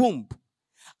thy womb,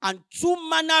 and 2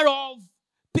 manner of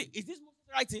is this Moses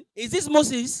writing? Is this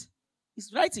Moses?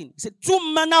 He's writing. He said,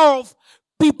 2 manner of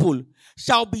people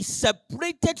shall be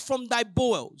separated from thy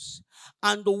bowels,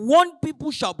 and the one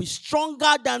people shall be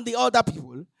stronger than the other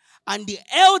people, and the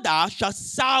elder shall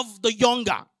serve the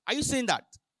younger. Are you saying that?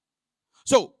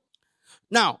 So,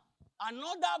 now,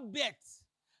 another birth.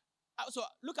 So,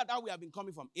 look at how we have been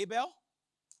coming from. Abel.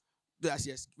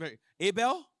 Yes.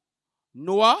 Abel.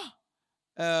 Noah.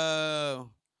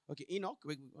 Enoch.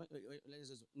 Wait,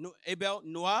 no, Abel,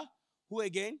 Noah. Who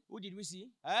again? Who did we see?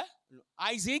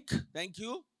 Isaac. Thank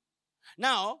you.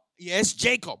 Now, yes,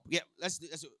 Jacob. Yeah, let's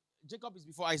Jacob is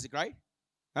before Isaac, right?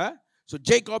 So,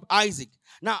 Jacob, Isaac.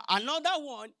 Now, another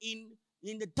one in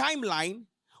the timeline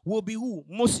will be who?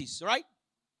 Moses, right?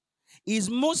 Does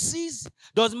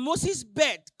Moses'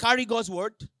 birth carry God's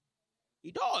word?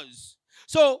 It does.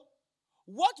 So,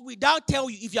 what will that tell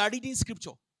you if you are reading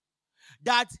scripture?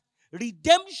 That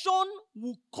redemption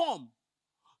will come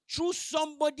through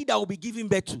somebody that will be giving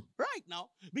birth to. Right now.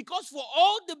 Because for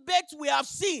all the births we have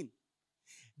seen,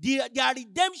 their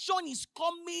redemption is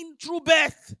coming through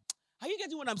birth. Are you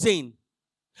getting what I'm saying?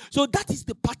 So that is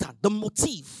the pattern, the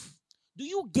motive. Do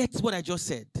you get what I just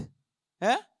said?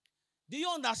 Do you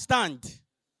understand?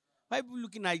 Why people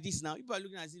looking like this now? People are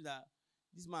looking as if that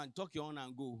this man talk your own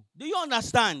and go. Do you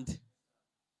understand?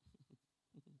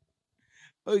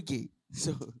 Okay.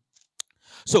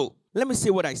 So let me say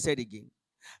what I said again.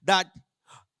 That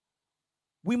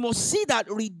we must see that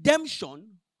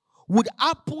redemption would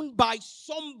happen by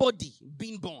somebody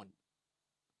being born.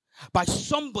 By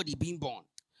somebody being born.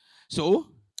 So,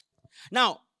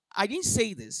 now, I didn't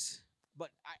say this, but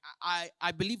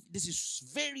I believe this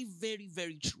is very, very,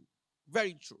 very true.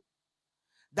 Very true.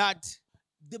 That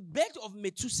the birth of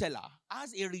Methuselah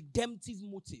has a redemptive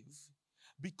motive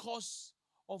because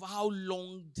of how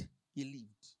long he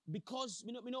lived. Because,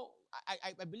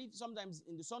 I believe sometimes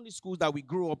in the Sunday schools that we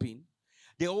grew up in,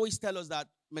 they always tell us that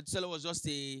Methuselah was just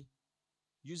a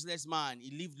useless man.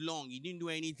 He lived long. He didn't do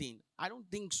anything. I don't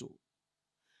think so.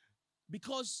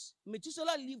 Because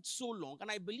Methuselah lived so long,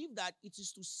 and I believe that it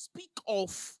is to speak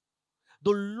of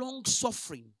the long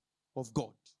suffering of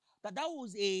God. That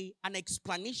was an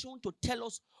explanation to tell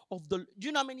us of do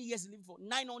you know how many years he lived for?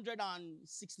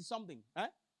 960 something.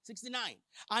 69.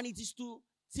 And it is to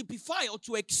typify or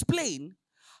to explain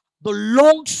the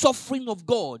long suffering of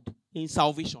God in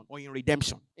salvation or in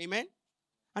redemption. Amen?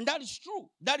 And that is true.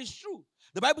 That is true.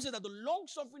 The Bible says that the long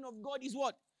suffering of God is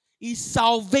what? Is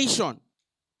salvation.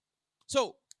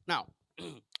 So, now,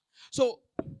 so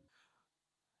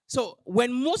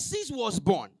when Moses was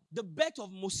born, the birth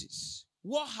of Moses,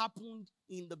 what happened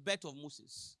in the birth of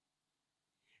Moses?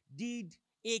 Did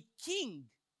a king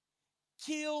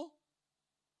kill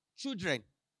children?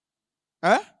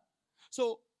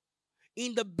 So,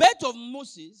 in the birth of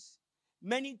Moses,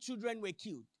 many children were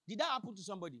killed. Did that happen to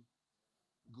somebody?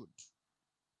 Good.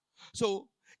 So,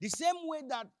 the same way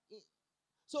that...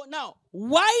 So, now,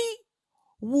 why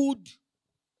would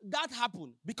that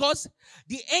happen? Because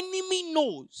the enemy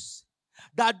knows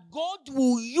that God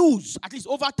will use, at least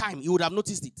over time, he would have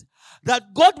noticed it,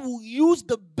 that God will use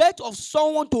the birth of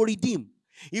someone to redeem.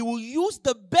 He will use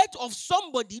the birth of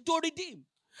somebody to redeem.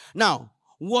 Now,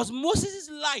 was Moses'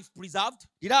 life preserved?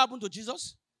 Did that happen to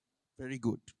Jesus? Very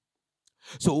good.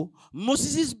 So,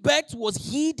 Moses' birth was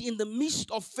hid in the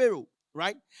midst of Pharaoh,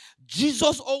 right?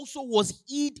 Jesus also was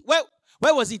hid. Where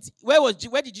was it? Where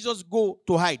did Jesus go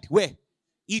to hide? Where?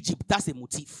 Egypt. That's a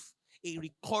motif. A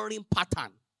recurring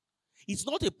pattern. It's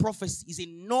not a prophecy. It's a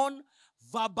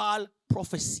non-verbal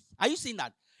prophecy. Are you seeing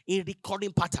that? A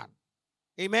recurring pattern.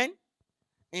 Amen?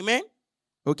 Amen?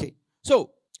 Okay.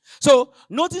 So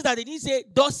notice that they didn't say,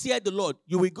 thus saith the Lord,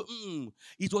 you will go.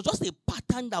 It was just a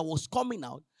pattern that was coming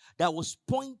out that was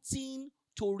pointing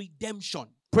to redemption.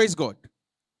 Praise God.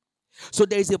 So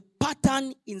there is a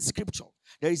pattern in Scripture.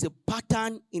 There is a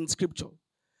pattern in Scripture.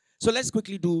 So let's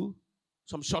quickly do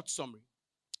some short summary.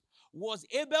 Was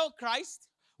Abel Christ?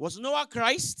 Was Noah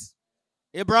Christ?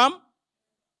 Abraham?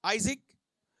 Isaac?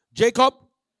 Jacob?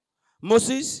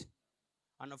 Moses?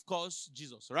 And of course,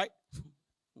 Jesus, right?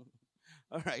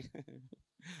 All right.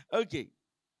 Okay.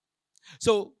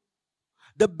 So,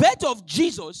 the birth of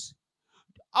Jesus,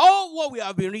 all what we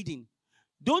have been reading,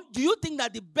 do you think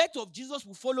that the birth of Jesus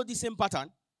will follow the same pattern?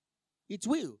 It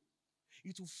will.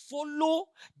 It will follow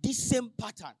the same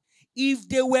pattern. If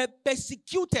they were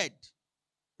persecuted,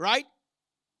 right?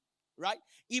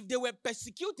 If they were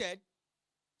persecuted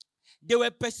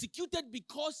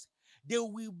because they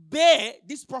will bear,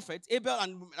 this prophet, Abel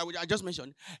and I just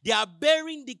mentioned, they are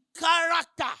bearing the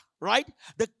character, right?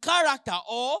 The character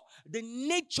or the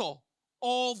nature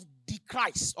of the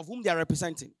Christ of whom they are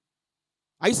representing.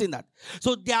 Are you seeing that?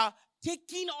 So they are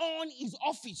taking on his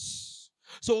office.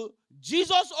 So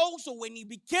Jesus also, when he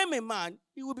became a man,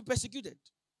 he will be persecuted.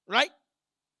 Right?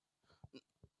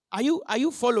 Are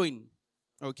you following?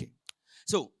 Okay.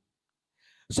 So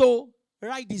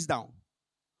write this down.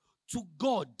 To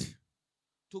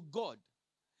God,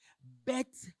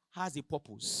 birth has a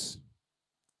purpose.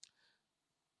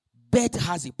 Birth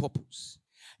has a purpose.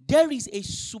 There is a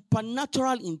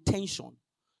supernatural intention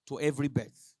to every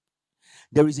birth.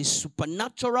 There is a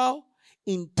supernatural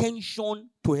intention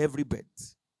to every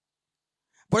birth.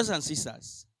 Brothers and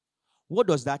sisters, what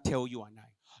does that tell you and I?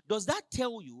 Does that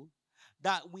tell you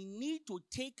that we need to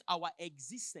take our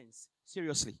existence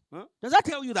seriously? Does that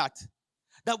tell you that?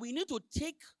 That we need to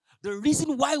take the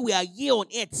reason why we are here on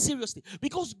earth seriously?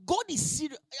 Because God is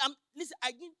serious. Listen,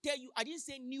 I didn't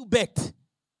say new birth.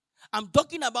 I'm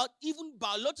talking about even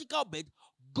biological birth.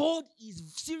 God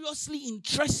is seriously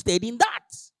interested in that.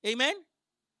 Amen?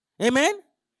 Amen?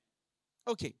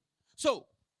 Okay. So,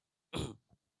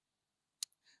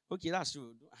 okay, that's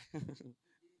true.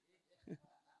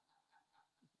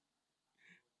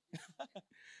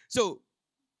 So,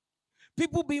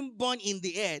 people being born in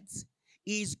the earth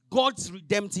is God's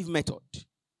redemptive method.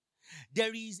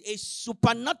 There is a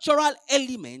supernatural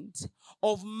element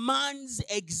of man's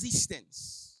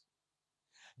existence.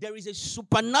 There is a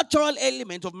supernatural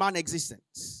element of man's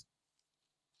existence.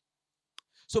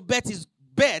 So birth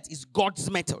is God's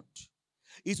method.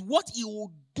 It's what he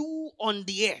will do on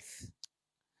the earth.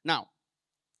 Now,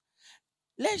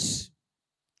 let's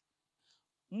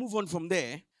move on from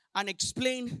there and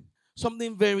explain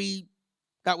something very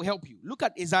that will help you. Look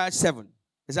at Isaiah 7.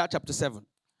 Isaiah chapter 7.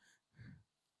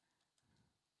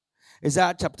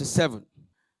 Isaiah chapter 7.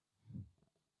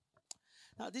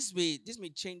 Now, this may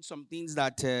change some things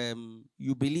that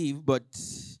you believe, but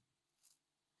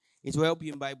it will help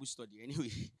you in Bible study. Anyway,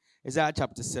 Isaiah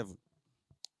chapter 7,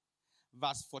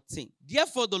 verse 14.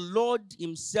 Therefore, the Lord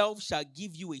himself shall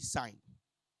give you a sign.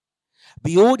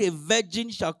 Behold, a virgin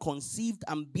shall conceive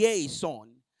and bear a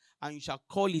son, and you shall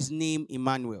call his name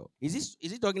Emmanuel. Is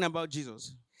it talking about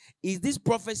Jesus? Is this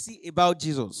prophecy about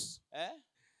Jesus?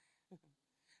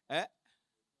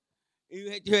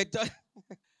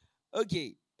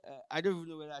 Okay. I don't even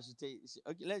know whether I should say.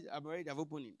 Okay, I've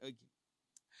opened it.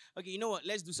 Okay, you know what?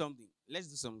 Let's do something.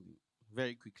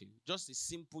 Very quickly. Just a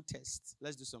simple test.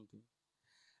 Let's do something.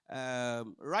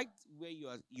 Right where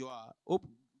you are.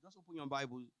 Just open your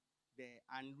Bible there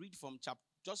and read from chapter.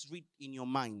 Just read in your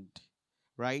mind,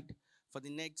 right? For the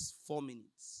next 4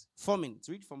 minutes. 4 minutes.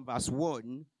 Read from verse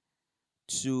 1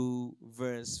 to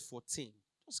verse 14.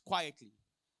 Just quietly.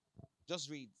 Just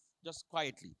read. Just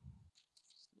quietly.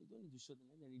 You don't need to show them.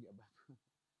 Let them read your Bible.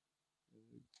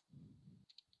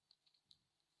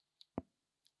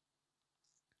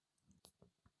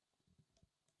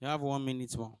 You have 1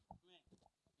 minute more.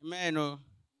 Amen.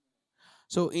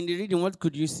 So in the reading, what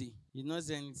could you see? You did not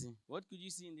say anything. What could you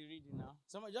see in the reading now?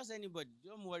 Just anybody.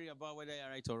 Don't worry about whether you're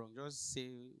right or wrong. Just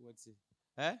say what's it.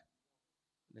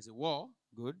 There's a war.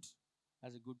 Good.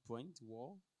 That's a good point.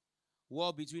 War.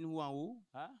 War between who and who?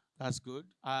 That's good.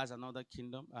 As another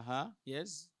kingdom.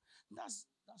 Yes.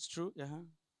 That's true. Can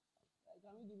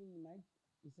we give him the mic?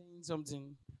 He's saying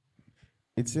something.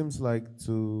 It seems like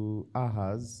to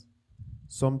Ahaz,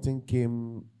 something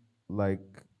came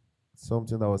like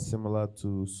something that was similar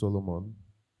to Solomon.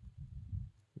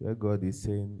 Where God is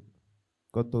saying,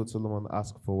 God told Solomon,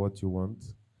 ask for what you want.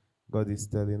 God is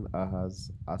telling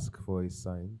Ahaz, ask for a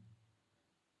sign.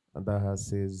 And Ahaz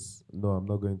says, no, I'm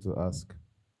not going to ask.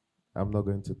 I'm not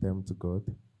going to tempt God.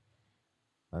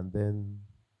 And then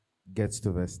gets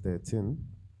to verse 13,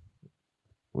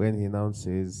 when he now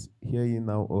says, hear ye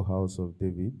now, O house of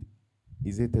David,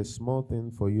 is it a small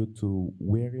thing for you to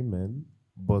weary men,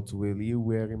 but will ye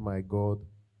weary my God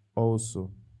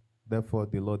also? Therefore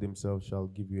the Lord himself shall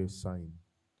give you a sign.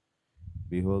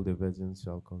 Behold, the virgin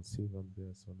shall conceive and bear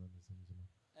a son.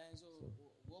 And so,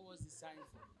 what was the sign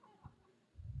for?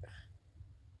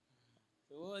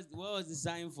 So what was the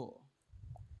sign for?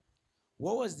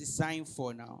 What was the sign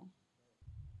for now?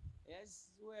 Yes,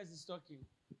 who else is talking?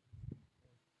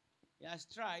 He has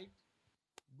tried.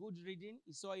 Good reading.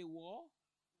 He saw a war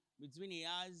between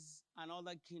Ahaz and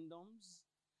other kingdoms.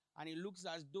 And it looks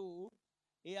as though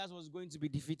Ahaz was going to be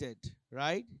defeated.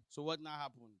 Right? So what now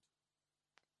happened?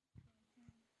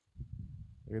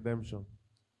 Redemption.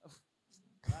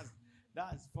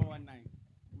 That's 419.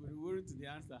 We're to the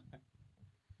answer.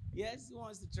 Yes, who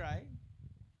wants to try?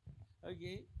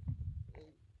 Okay.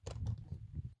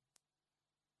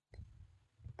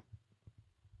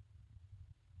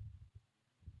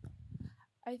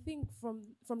 I think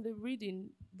from the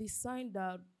reading, the sign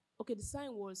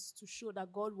was to show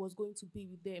that God was going to be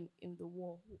with them in the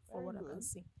war, for what I can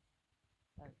see.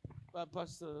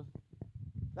 Pastor,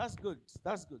 that's good.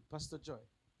 Pastor Joy.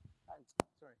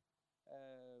 Sorry.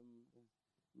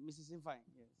 Mrs. Infine,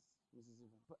 yes. Mrs.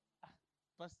 Infine.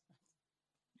 Pastor,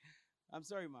 I'm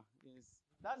sorry, ma. Yes.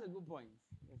 That's a good point.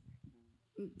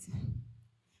 Yes.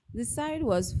 The sign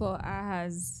was for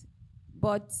Ahaz,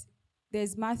 but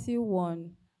there's Matthew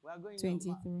 1, We're going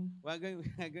 23. We're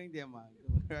going there, man.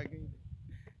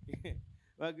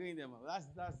 We're going there, man. That's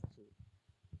true.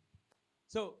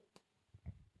 So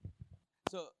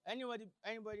anybody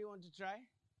want to try?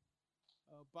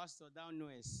 Pastor down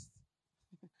west.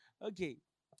 Okay.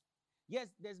 Yes,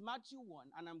 there's Matthew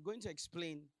 1, and I'm going to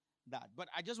explain that. But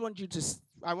I just want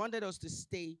I wanted us to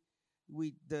stay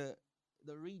with the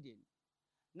reading.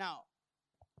 Now,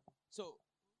 so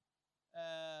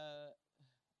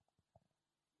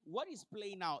what is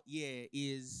playing out here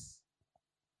is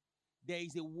there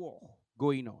is a war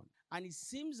going on. And it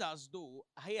seems as though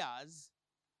Ahaz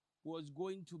was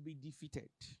going to be defeated.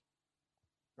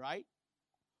 Right?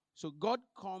 So God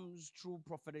comes through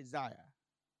Prophet Isaiah,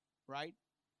 right?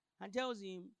 And tells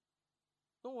him,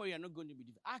 don't worry, you're not going to be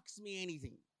defeated. Ask me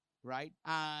anything, right?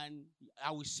 And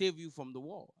I will save you from the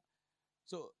war.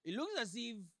 So it looks as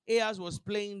if Ahaz was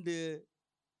playing the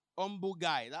humble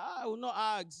guy. I will not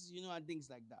ask, and things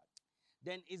like that.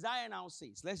 Then Isaiah now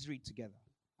says, let's read together.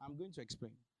 I'm going to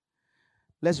explain.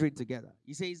 Let's read together.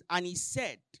 He says, and he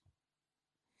said,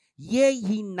 hear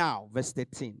ye now, verse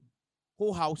 13,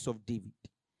 O house of David.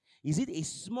 Is it a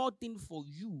small thing for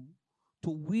you to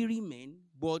weary men,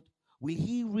 but will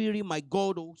he really my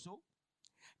God also?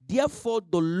 Therefore,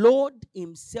 the Lord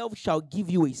himself shall give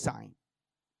you a sign.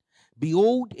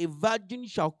 Behold, a virgin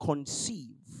shall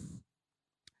conceive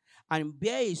and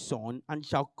bear a son, and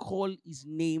shall call his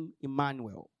name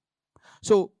Emmanuel.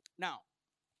 So, now,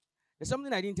 there's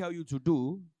something I didn't tell you to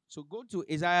do. So, go to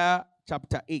Isaiah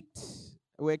chapter 8.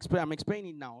 I'm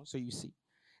explaining it now, so you see.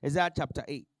 Isaiah chapter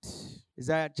 8.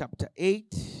 Isaiah chapter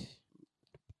 8,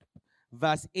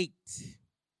 verse 8.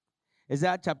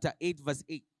 Isaiah chapter 8, verse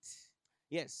 8.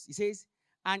 Yes, it says,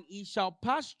 and he shall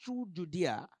pass through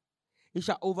Judea, he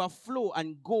shall overflow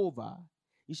and go over,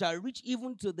 he shall reach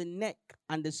even to the neck,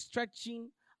 and the stretching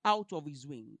out of his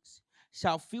wings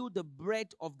shall fill the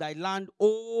breadth of thy land,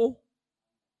 O.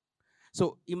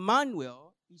 So,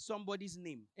 Emmanuel is somebody's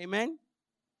name. Amen?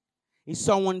 It's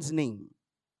someone's name.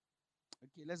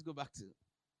 Okay, let's go back to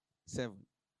 7.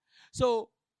 So,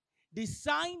 the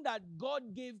sign that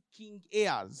God gave King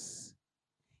Ahaz,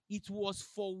 it was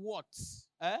for what?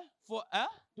 For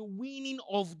the winning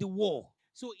of the war.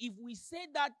 So if we say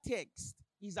that text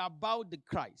is about the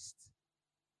Christ,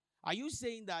 are you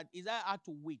saying that Isaiah had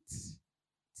to wait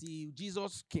till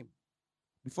Jesus came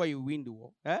before you win the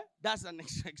war? That's an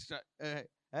extra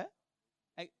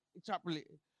extrapolate.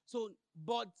 So,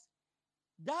 but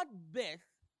that birth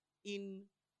in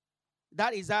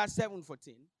that Isaiah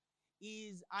 7:14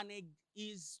 is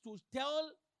to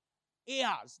tell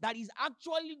Ahaz that he's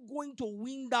actually going to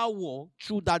win that war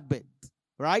through that birth,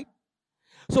 right?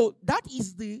 So that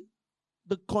is the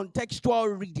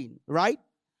contextual reading, right?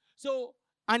 So,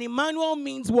 and Emmanuel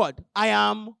means what? I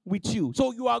am with you.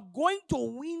 So you are going to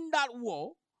win that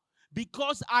war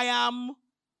because I am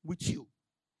with you.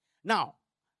 Now,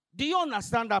 do you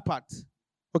understand that part?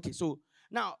 Okay, so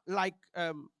now, like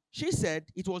she said,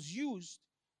 it was used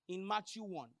in Matthew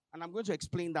 1. And I'm going to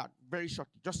explain that very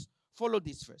shortly. Just follow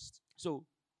this first. So,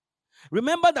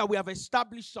 remember that we have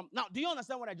established some. Now, do you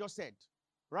understand what I just said?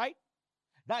 Right?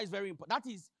 That is very important.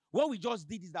 That is, what we just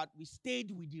did is that we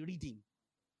stayed with the reading.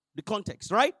 The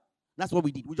context, right? That's what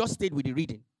we did. We just stayed with the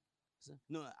reading. So,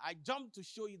 no, I jumped to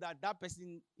show you that that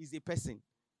person is a person.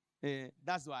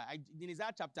 That's why. In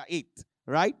Isaiah chapter 8,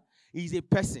 right? He's a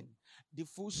person. The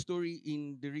full story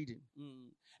in the reading.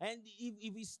 And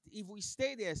if we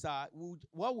stay there, sir,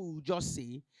 what we will just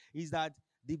say is that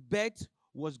the birth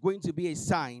was going to be a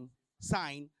sign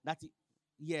that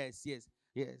yes,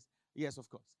 of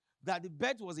course. That the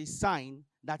birth was a sign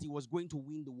that he was going to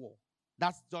win the war.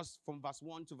 That's just from verse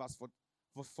 1 to verse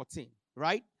 14,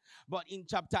 right? But in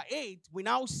chapter 8, we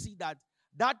now see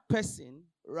that person,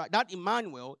 right, that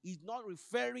Emmanuel, is not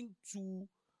referring to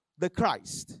the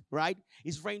Christ, right?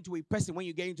 It's referring to a person when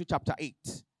you get into chapter 8.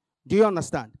 Do you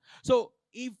understand? So,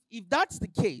 if that's the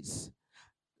case,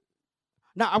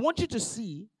 now I want you to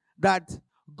see that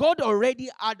God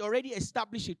had already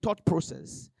established a thought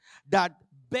process that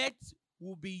birth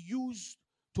will be used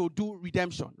to do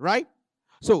redemption, right?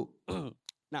 So,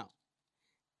 now,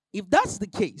 if that's the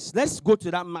case, let's go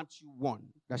to that Matthew 1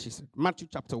 that she said. Matthew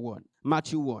chapter 1.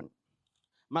 Matthew 1.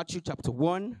 Matthew chapter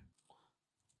 1.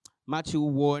 Matthew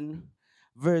 1,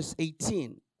 verse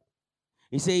 18.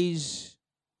 It says,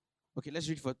 okay, let's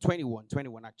read for 21.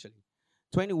 21 actually.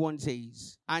 21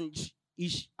 says,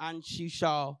 and she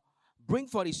shall bring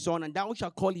forth a son, and thou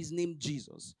shalt call his name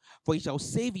Jesus, for he shall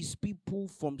save his people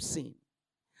from sin.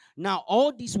 Now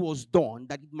all this was done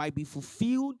that it might be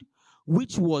fulfilled,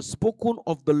 which was spoken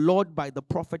of the Lord by the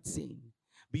prophet, saying,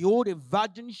 behold, a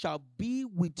virgin shall be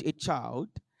with a child,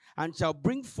 and shall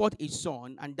bring forth a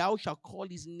son, and thou shalt call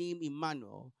his name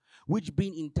Emmanuel, which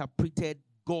being interpreted,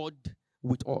 God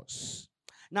with us.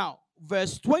 Now,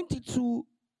 verse 22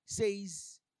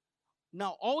 says,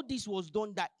 now all this was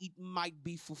done that it might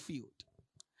be fulfilled.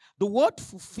 The word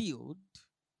fulfilled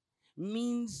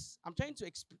means, I'm trying to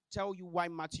tell you why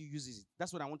Matthew uses it.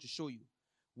 That's what I want to show you,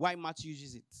 why Matthew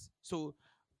uses it. So,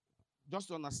 just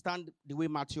to understand the way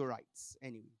Matthew writes,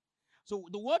 anyway. So,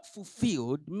 the word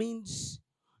fulfilled means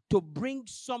to bring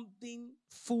something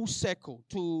full circle,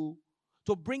 to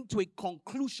bring to a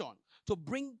conclusion, to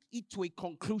bring it to a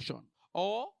conclusion,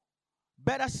 or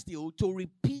better still, to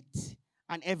repeat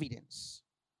an evidence.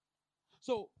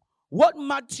 So, what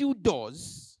Matthew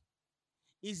does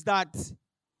is that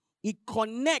it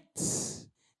connects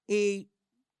a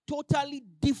totally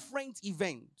different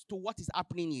event to what is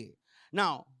happening here.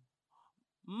 Now,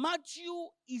 Matthew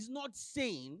is not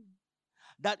saying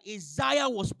that Isaiah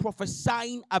was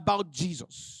prophesying about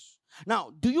Jesus.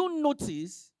 Now, do you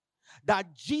notice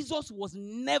that Jesus was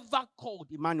never called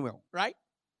Emmanuel, right?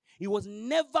 He was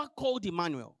never called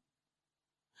Emmanuel.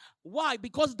 Why?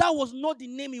 Because that was not the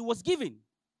name he was given.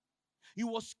 He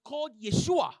was called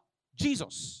Yeshua,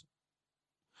 Jesus.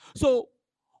 So,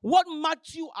 what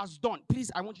Matthew has done,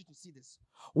 please, I want you to see this.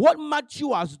 What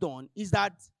Matthew has done is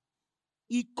that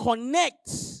he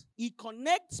connects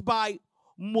by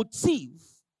motive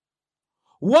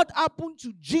what happened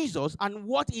to Jesus and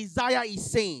what Isaiah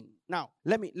is saying. Now,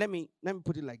 let me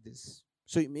put it like this.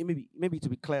 So maybe to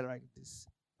be clear like this.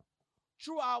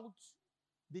 Throughout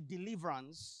the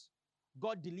deliverance,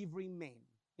 God delivering men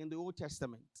in the Old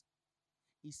Testament,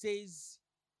 he says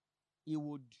he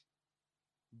would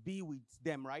be with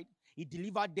them, right? He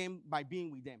delivered them by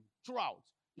being with them throughout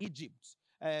Egypt.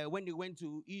 When they went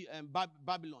to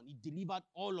Babylon, he delivered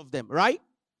all of them, right?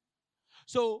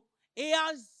 So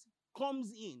Ahaz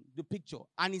comes in the picture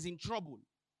and is in trouble,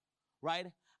 right?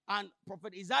 And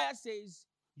Prophet Isaiah says,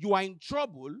 you are in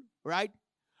trouble, right?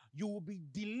 You will be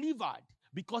delivered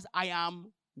because I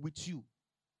am with you,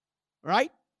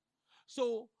 right?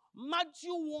 So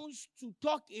Matthew wants to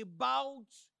talk about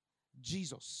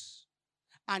Jesus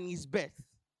and his birth.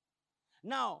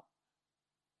 Now,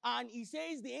 and he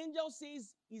says, the angel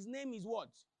says his name is what?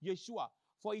 Yeshua.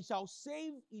 For he shall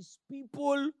save his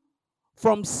people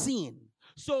from sin.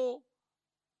 So,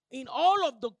 in all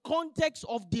of the context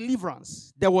of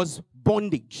deliverance, there was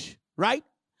bondage, right?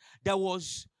 There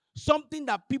was something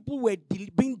that people were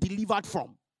being delivered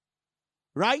from,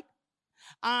 right?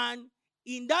 And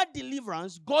in that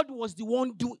deliverance, God was the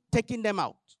one taking them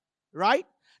out, right?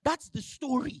 That's the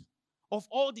story of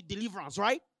all the deliverance,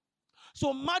 right?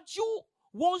 So Matthew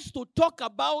wants to talk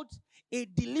about a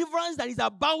deliverance that is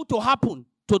about to happen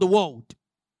to the world,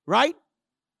 right?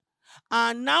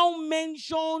 And now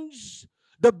mentions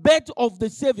the birth of the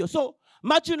Savior. So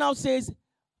Matthew now says,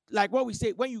 like what we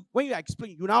say, when you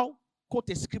explain, you now quote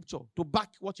a scripture to back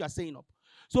what you are saying up.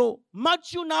 So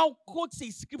Matthew now quotes a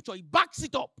scripture, he backs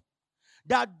it up.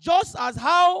 That just as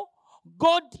how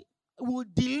God will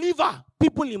deliver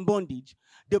people in bondage,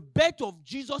 the birth of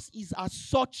Jesus is as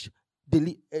such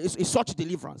such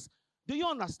deliverance. Do you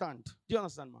understand? Do you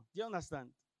understand, man? Do you understand?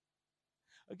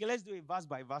 Okay, let's do a verse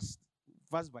by verse.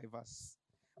 Verse by verse.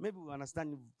 Maybe we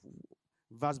understand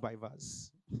verse by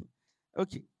verse.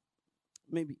 Okay.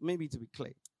 Maybe to be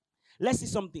clear. Let's see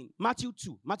something. Matthew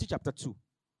chapter 2.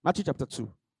 Matthew chapter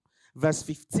 2. Verse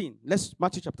 15.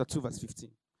 Matthew chapter 2, verse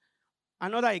 15.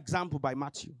 Another example by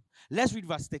Matthew. Let's read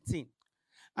verse 13.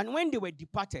 And when they were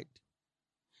departed,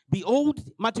 behold,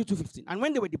 Matthew 2:15. And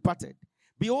when they were departed,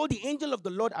 behold, the angel of the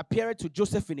Lord appeared to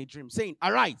Joseph in a dream, saying,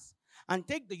 arise, and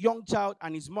take the young child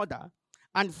and his mother,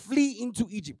 and flee into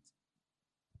Egypt.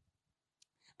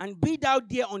 And be thou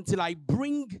there until I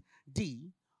bring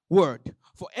thee word.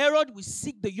 For Herod will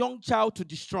seek the young child to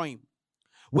destroy him.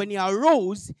 When he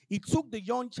arose, he took the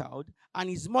young child and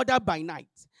his mother by night,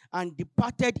 and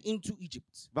departed into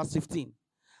Egypt. Verse 15.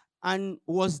 And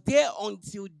was there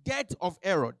until death of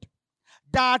Herod,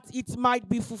 that it might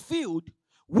be fulfilled,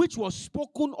 which was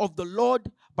spoken of the Lord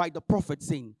by the prophet,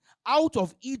 saying, out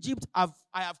of Egypt I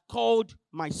have called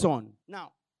my son.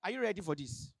 Now, are you ready for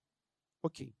this?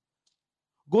 Okay.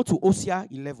 Go to Hosea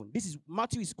 11.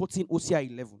 Matthew is quoting Hosea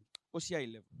 11. Hosea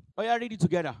 11. Are you ready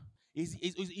together? Is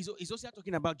Hosea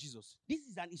talking about Jesus? This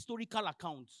is an historical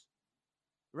account.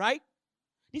 Right?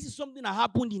 This is something that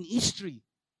happened in history.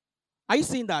 Are you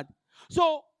saying that?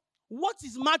 So, what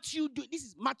is Matthew doing? This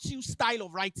is Matthew's style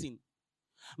of writing.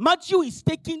 Matthew is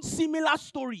taking similar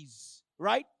stories,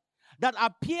 right?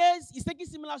 He's taking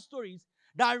similar stories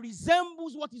that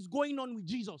resembles what is going on with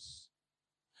Jesus.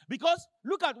 Because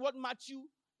look at what Matthew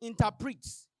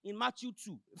interprets in Matthew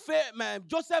 2.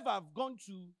 Joseph have gone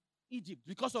to Egypt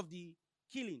because of the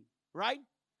killing, right?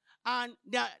 And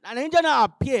an angel now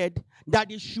appeared that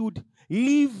they should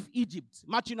leave Egypt.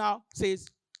 Matthew now says,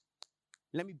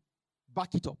 let me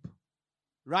back it up,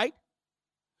 right?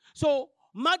 So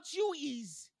Matthew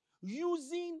is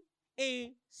using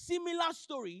a similar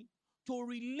story to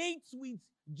relate with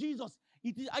Jesus.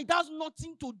 It has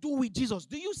nothing to do with Jesus.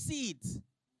 Do you see it?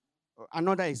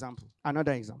 Another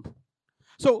example.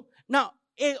 So now,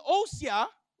 Hosea,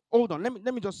 hold on.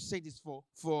 Let me just say this for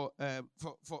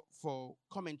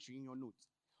commentary in your notes.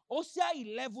 Hosea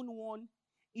 11:1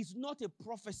 is not a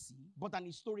prophecy, but an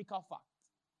historical fact.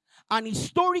 An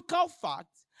historical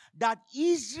fact that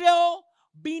Israel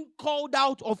being called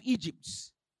out of Egypt,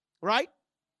 right?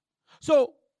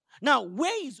 So now,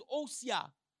 where is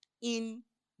Hosea in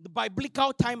the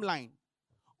biblical timeline?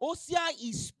 Hosea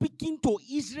is speaking to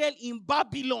Israel in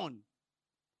Babylon.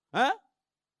 Huh?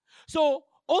 So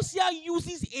Hosea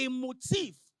uses a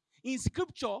motif in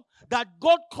scripture that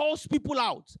God calls people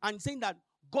out and saying that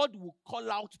God will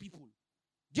call out people.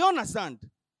 Do you understand?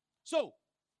 So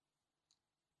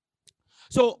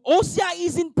Hosea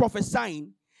isn't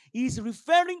prophesying. He's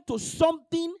referring to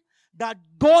something that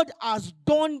God has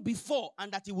done before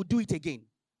and that he will do it again.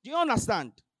 Do you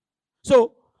understand?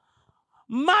 So,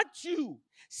 Matthew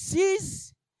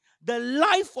sees the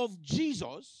life of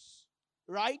Jesus,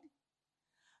 right?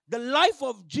 The life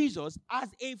of Jesus as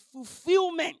a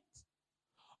fulfillment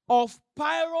of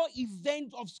prior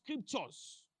events of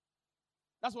scriptures.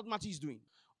 That's what Matthew is doing.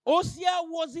 Hosea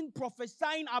wasn't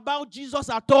prophesying about Jesus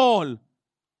at all.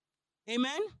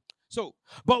 Amen? So,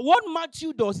 but what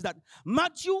Matthew does is that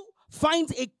Matthew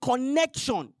finds a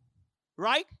connection,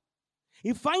 right?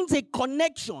 He finds a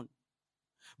connection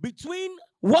between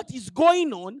what is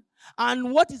going on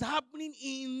and what is happening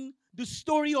in the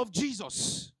story of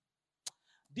Jesus.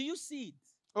 Do you see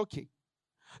it? Okay.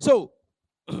 So,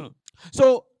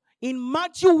 so in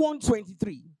Matthew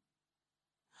 1:23,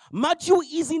 Matthew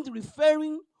isn't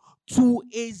referring to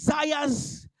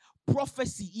Isaiah's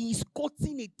prophecy. He is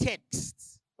quoting a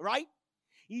text, right?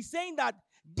 He's saying that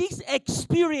this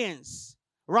experience,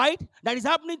 right, that is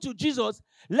happening to Jesus,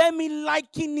 let me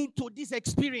liken it to this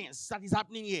experience that is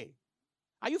happening here.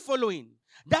 Are you following?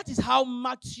 That is how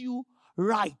Matthew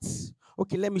writes.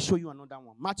 Okay, let me show you another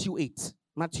one. Matthew 8.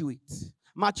 Matthew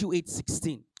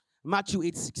 8:16. Matthew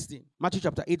 8:16. Matthew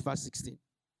chapter 8, verse 16.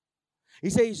 He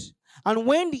says, and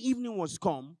when the evening was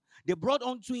come, they brought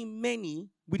unto him many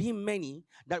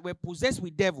that were possessed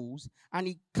with devils, and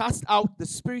he cast out the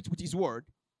spirit with his word,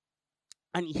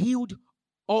 and healed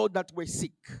all that were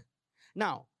sick.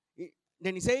 Now,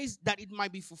 then he says that it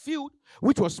might be fulfilled,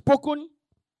 which was spoken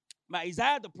by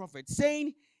Isaiah the prophet,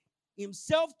 saying,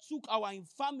 himself took our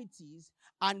infirmities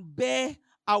and bare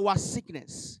our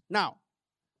sickness. Now,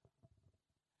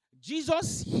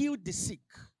 Jesus healed the sick,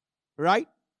 right?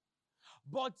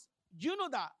 But do you know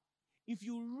that if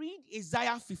you read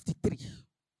Isaiah 53,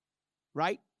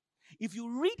 right? If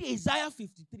you read Isaiah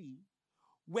 53,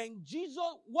 when Jesus,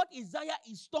 what Isaiah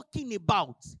is talking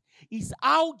about is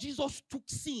how Jesus took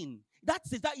sin. That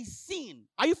is sin.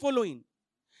 Are you following?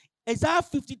 Isaiah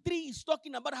 53 is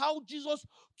talking about how Jesus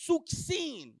took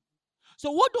sin. So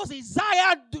what does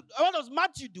Isaiah do? What does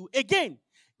Matthew do? Again,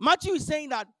 Matthew is saying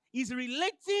that he's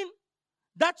relating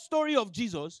that story of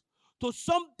Jesus to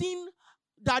something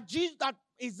that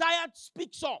Isaiah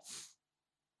speaks of.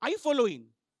 Are you following?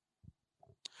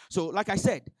 So, like I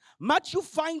said, Matthew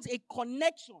finds a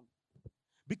connection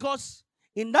because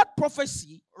in that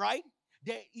prophecy, right,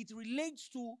 it relates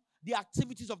to the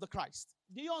activities of the Christ.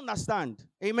 Do you understand?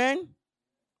 Amen?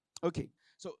 Okay.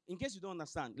 So, in case you don't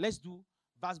understand, let's do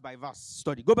verse by verse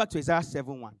study. Go back to Isaiah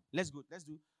 7:1. Let's do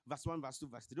verse 1, verse 2,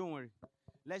 verse 3. Don't worry.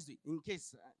 Let's do it. In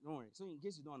case, don't worry. So, in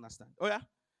case you don't understand. Oh, yeah?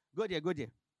 Go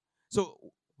there. So,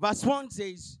 verse 1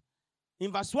 says,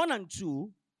 in verse 1 and 2,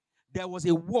 there was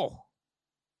a war,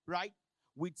 right,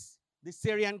 with the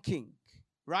Syrian king,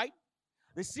 right?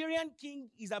 The Syrian king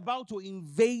is about to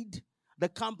invade the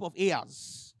camp of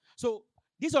Ahaz. So,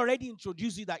 this already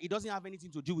introduces you that it doesn't have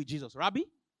anything to do with Jesus. Rabbi?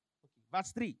 Okay.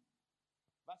 Verse 3.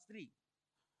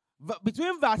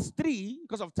 Between verse 3,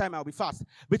 because of time, I'll be fast.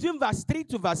 Between verse 3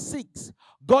 to verse 6,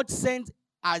 God sent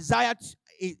Isaiah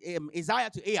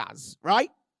to Ahaz, right?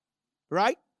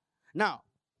 Right? Now,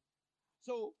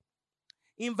 so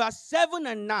in verse 7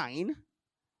 and 9,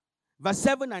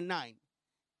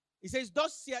 it says,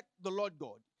 thus saith the Lord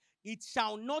God, it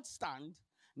shall not stand,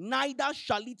 neither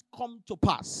shall it come to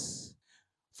pass.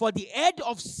 For the head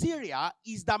of Syria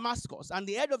is Damascus, and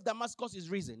the head of Damascus is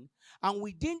risen, and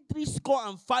within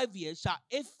 65 years shall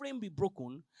Ephraim be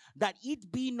broken, that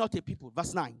it be not a people.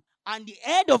 Verse 9. And the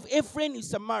head of Ephraim is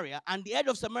Samaria, and the head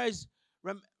of Samaria is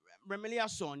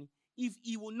Remaliah's son. If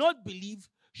he will not believe,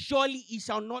 surely he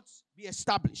shall not be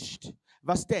established.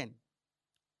 Verse 10.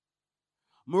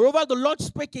 Moreover, the Lord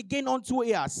spake again unto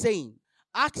Ahaz, saying,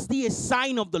 ask thee a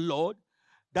sign of the Lord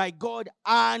thy God,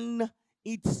 and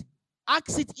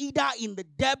ask it either in the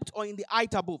depth or in the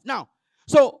height above. Now,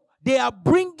 so they are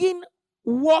bringing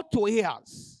word to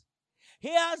Ahaz.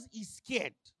 Ahaz is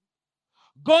scared.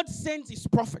 God sends his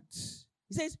prophets.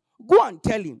 He says, go and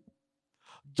tell him,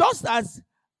 just as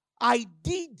I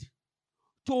did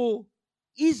to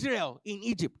Israel in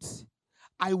Egypt,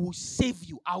 I will save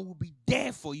you. I will be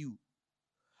there for you.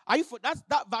 Are you for that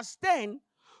verse 10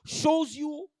 shows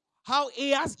you how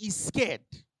Ahaz is scared.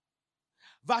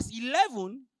 Verse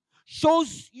 11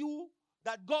 shows you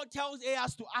that God tells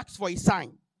Ahaz to ask for a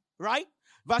sign, right?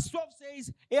 Verse 12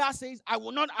 says, Ahaz says, I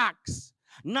will not ask,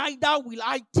 neither will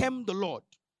I tempt the Lord.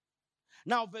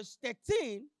 Now, verse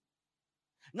 13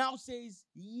 now says,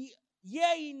 hear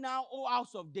ye now, O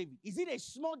house of David. Is it a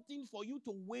small thing for you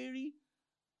to weary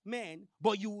men,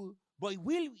 but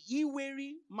will ye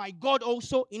weary my God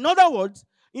also? In other words,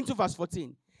 into verse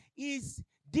 14, is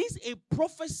this a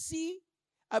prophecy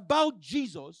about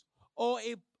Jesus or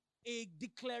a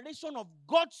declaration of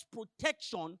God's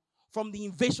protection from the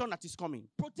invasion that is coming.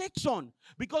 Protection.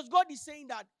 Because God is saying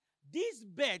that this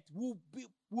birth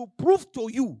will prove to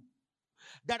you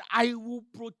that I will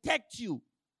protect you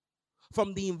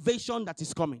from the invasion that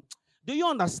is coming. Do you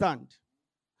understand?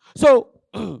 So,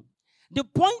 the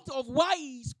point of why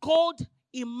he's called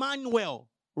Emmanuel,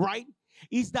 right,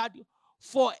 is that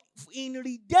for in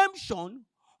redemption,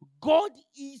 God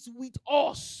is with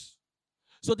us.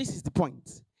 So this is the point.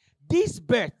 This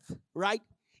birth, right,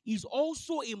 is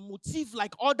also a motif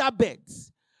like other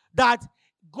births that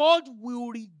God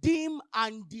will redeem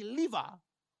and deliver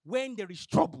when there is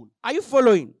trouble. Are you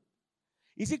following?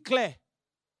 Is it clear?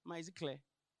 Is it clear?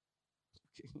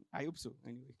 I hope so.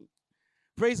 Anyway,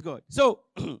 praise God. So,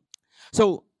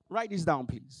 write this down,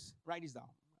 please. Write this down.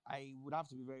 I would have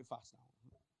to be very fast now.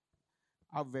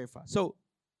 I'll be very fast. So,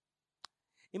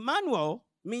 Emmanuel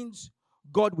means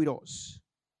God with us.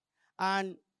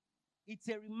 And it's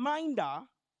a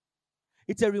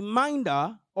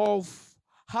reminder of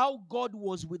how God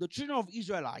was with the children of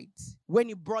Israelites when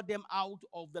he brought them out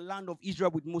of the land of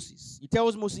Israel with Moses. He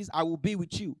tells Moses, I will be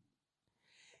with you.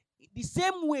 The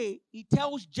same way he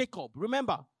tells Jacob,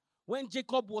 remember, when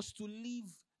Jacob was to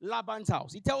leave Laban's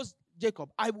house, he tells Jacob,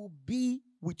 I will be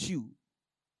with you.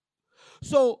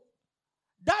 So,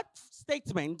 that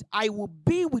statement, I will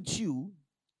be with you,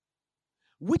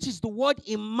 which is the word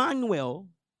Emmanuel,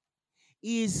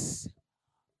 is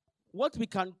what we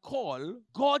can call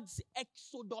God's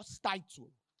Exodus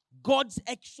title. God's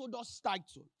Exodus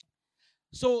title.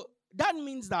 So that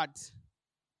means that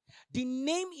the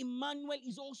name Emmanuel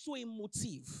is also a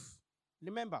motif.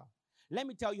 Remember, let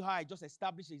me tell you how I just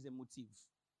established it is a motif.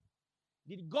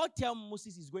 Did God tell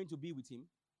Moses he's going to be with him?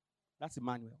 That's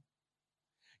Emmanuel.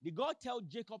 Did God tell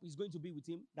Jacob he's going to be with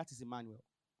him? That is Emmanuel.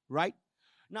 Right?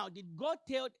 Now, did God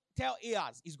tell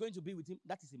Ahaz he's going to be with him?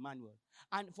 That is Emmanuel.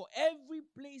 And for every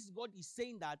place God is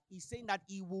saying that, he's saying that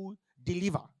he will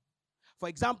deliver. For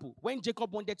example, when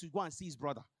Jacob wanted to go and see his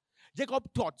brother, Jacob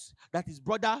thought that his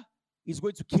brother is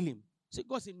going to kill him. So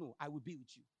God said, no, I will be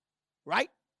with you. Right?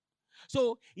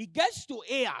 So he gets to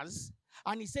Ahaz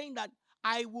and he's saying that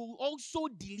I will also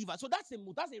deliver. So that's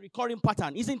a recurring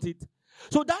pattern, isn't it?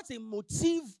 So that's a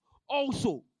motive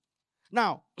also.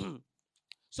 Now,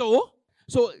 so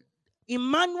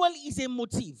Emmanuel is a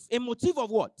motive. A motive of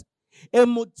what? A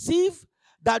motive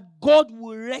that God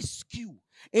will rescue.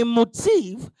 A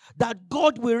motive that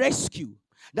God will rescue.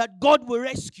 That God will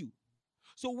rescue.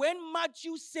 So when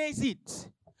Matthew says it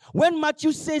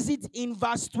in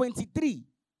verse 23,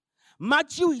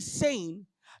 Matthew is saying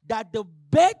that the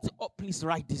birth of, please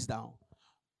write this down,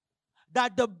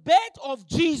 that the birth of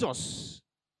Jesus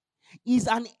is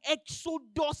an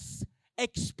Exodus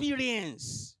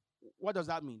experience. What does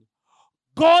that mean?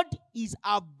 God is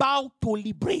about to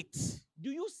liberate.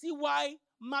 Do you see why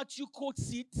Matthew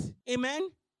quotes it? Amen?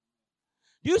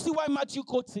 Do you see why Matthew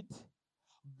quotes it?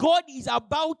 God is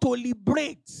about to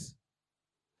liberate.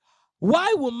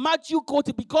 Why will Matthew quote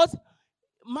it? Because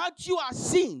Matthew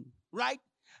has seen, right?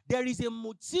 There is a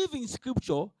motive in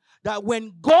scripture that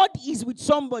when God is with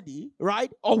somebody,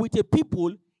 right, or with a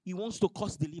people, he wants to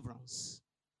cause deliverance.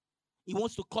 He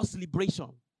wants to cause liberation.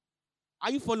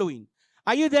 Are you following?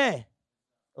 Are you there?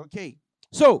 Okay.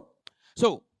 So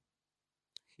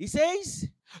he says,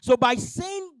 so by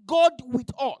saying God with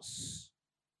us,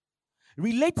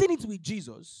 relating it with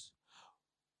Jesus,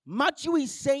 Matthew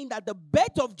is saying that the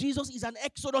birth of Jesus is an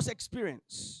Exodus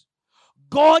experience.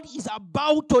 God is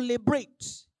about to liberate.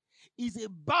 He's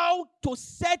about to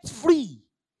set free.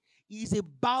 He's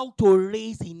about to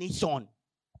raise a nation.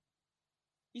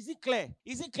 Is it clear?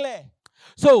 Is it clear?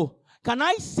 So, can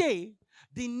I say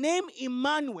the name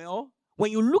Emmanuel,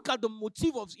 when you look at the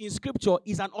motive of in scripture,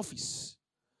 is an office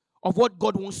of what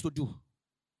God wants to do.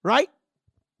 Right?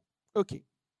 Okay.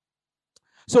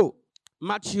 So,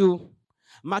 Matthew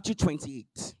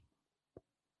 28.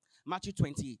 Matthew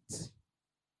 28.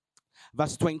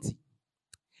 Verse 20.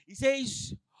 He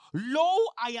says, lo,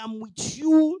 I am with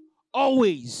you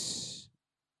always.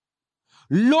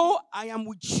 Lo, I am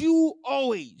with you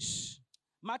always.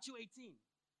 Matthew 18.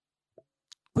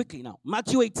 Quickly now.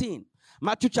 Matthew 18.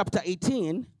 Matthew chapter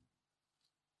 18.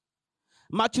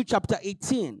 Matthew chapter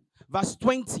 18. Verse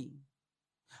 20.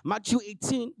 Matthew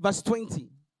 18. Verse 20.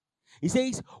 He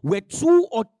says, where 2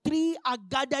 or 3 are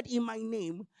gathered in my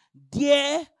name,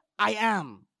 there I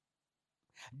am.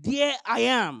 There I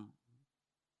am.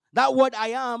 That word I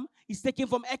am is taken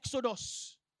from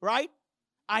Exodus, right?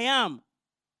 I am.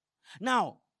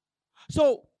 Now,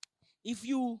 so if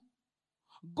you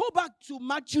go back to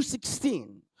Matthew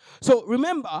 16, so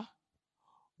remember,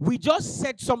 we just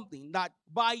said something that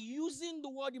by using the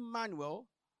word Emmanuel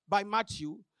by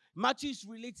Matthew is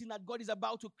relating that God is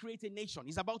about to create a nation.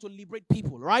 He's about to liberate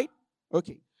people, right?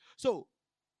 Okay. So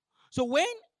when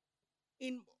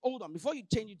hold on, before you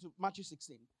change it to Matthew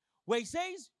 16, where he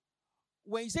says,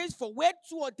 for where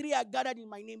 2 or 3 are gathered in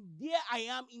my name, there I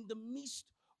am in the midst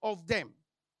of them.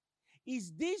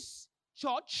 Is this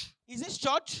church? Is this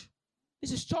church?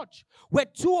 This is church. Where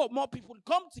 2 or more people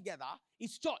come together,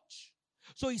 it's church.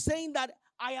 So he's saying that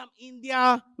I am in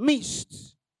their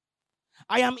midst.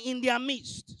 I am in their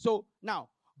midst. So now,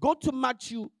 go to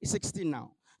Matthew 16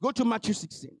 now. Go to Matthew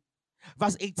 16,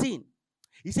 verse 18.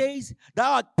 He says,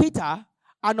 thou art Peter,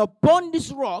 and upon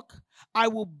this rock I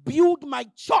will build my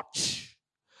church.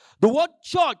 The word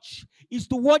church is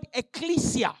the word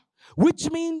ecclesia,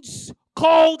 which means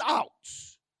called out.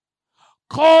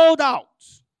 Called out.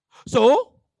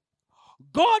 So,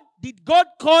 did God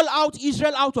call out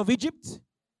Israel out of Egypt?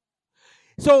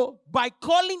 So, by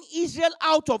calling Israel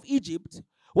out of Egypt,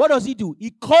 what does he do?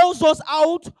 He calls us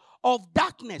out of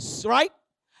darkness, right?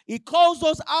 He calls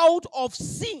us out of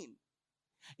sin.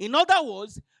 In other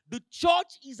words, the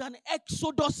church is an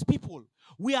exodus people.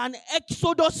 We are an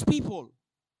exodus people.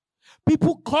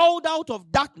 People called out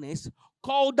of darkness,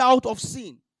 called out of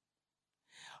sin.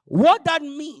 What that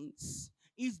means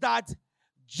is that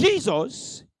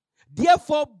Jesus,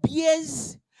 therefore,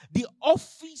 bears the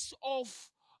office of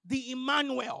the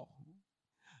Emmanuel,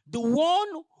 the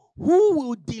one who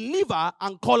will deliver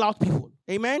and call out people.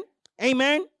 Amen?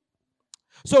 Amen?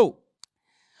 So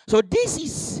this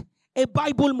is a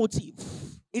Bible motif.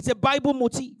 It's a Bible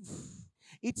motif.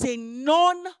 It's a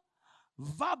non-verbal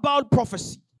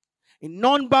prophecy. A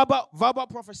non-verbal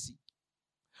prophecy.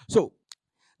 So,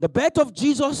 the birth of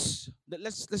Jesus,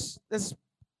 let's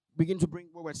begin to bring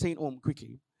what we're saying home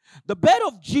quickly. The birth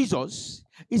of Jesus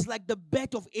is like the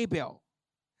birth of Abel,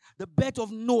 the birth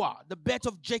of Noah, the birth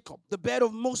of Jacob, the birth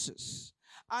of Moses,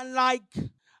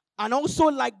 and also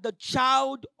like the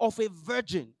child of a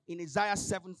virgin in Isaiah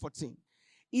 7:14.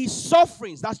 His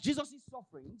sufferings, that's Jesus'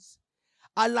 sufferings,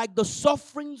 are like the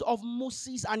sufferings of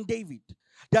Moses and David.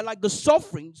 They're like the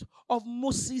sufferings of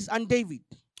Moses and David.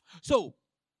 So,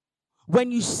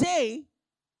 when you say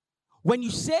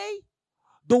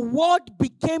the word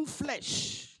became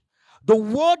flesh,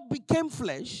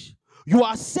 you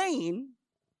are saying,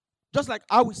 just like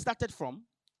how we started from,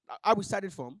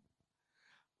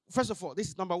 first of all, this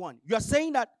is number one. You are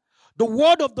saying that the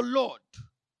word of the Lord,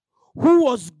 who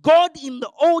was God in the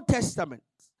Old Testament,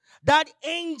 that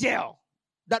angel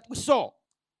that we saw,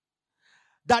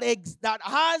 that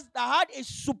had a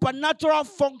supernatural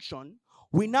function,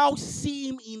 we now see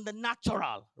him in the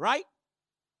natural, right?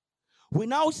 We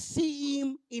now see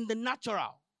him in the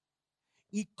natural.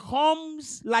 He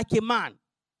comes like a man,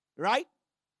 right?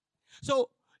 So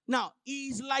now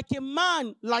he's like a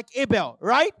man like Abel,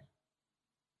 right?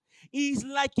 He's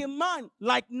like a man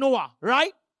like Noah,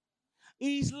 right?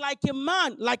 He's like a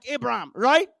man like Abraham,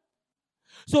 right?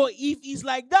 So if he's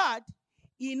like that,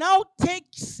 he now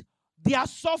takes their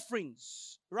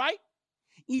sufferings, right?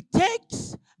 He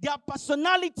takes their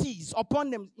personalities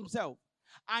upon himself,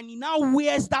 and he now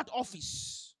wears that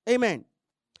office. Amen.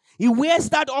 He wears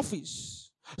that office.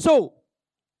 So,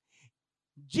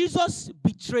 Jesus'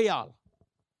 betrayal,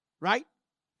 right?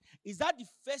 Is that the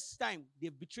first time they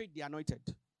betrayed the anointed?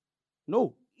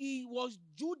 No. It was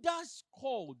Judas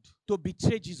called to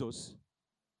betray Jesus.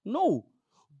 No.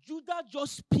 Judas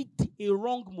just picked a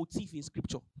wrong motif in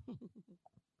scripture.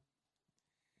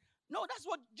 No, that's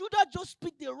what Judas just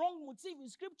picked a wrong motif in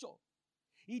scripture.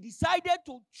 He decided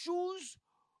to choose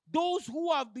those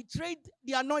who have betrayed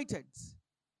the anointed.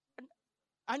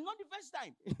 And not the first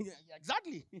time.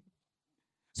 Exactly.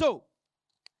 So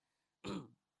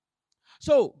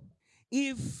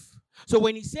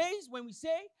when we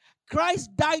say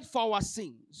Christ died for our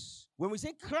sins, when we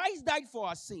say Christ died for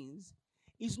our sins,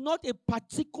 it's not a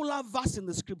particular verse in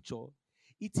the scripture.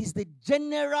 It is the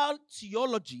general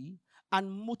theology and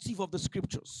motive of the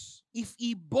scriptures. If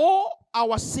he bore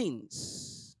our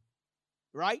sins,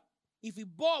 right? If he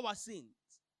bore our sins,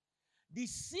 the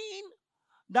sin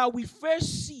that we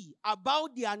first see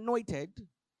about the anointed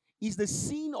is the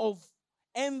sin of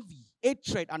envy,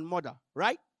 hatred, and murder,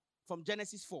 right? From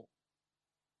Genesis 4,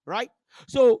 right?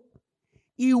 So,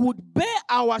 he would bear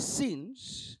our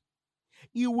sins.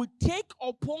 He would take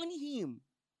upon him,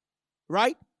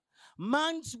 right,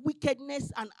 man's wickedness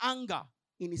and anger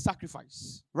in his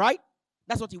sacrifice, right?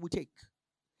 That's what he would take.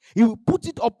 He will put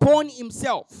it upon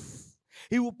himself.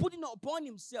 He will put it upon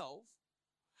himself,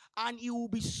 and he will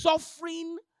be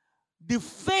suffering the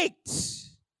fate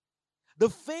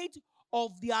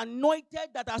of the anointed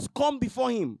that has come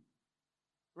before him.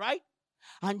 Right?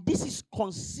 And this is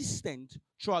consistent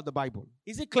throughout the Bible.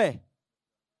 Is it clear?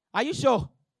 Are you sure?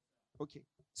 Okay.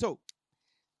 So,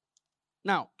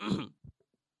 now,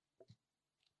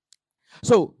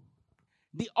 so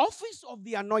the office of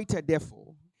the anointed,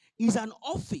 therefore, is an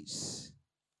office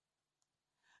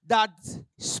that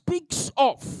speaks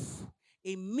of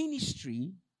a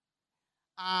ministry,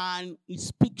 and it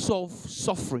speaks of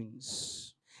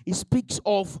sufferings. It speaks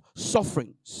of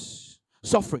sufferings.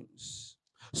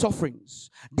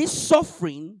 This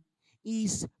suffering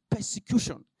is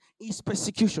persecution.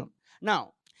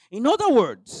 Now, in other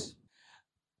words,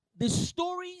 the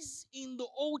stories in the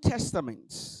Old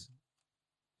Testament,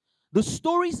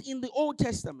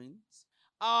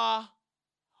 are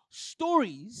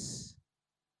stories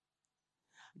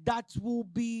that will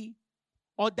be,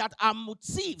 or that are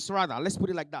motifs, rather. Let's put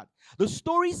it like that. The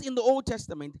stories in the Old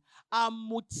Testament are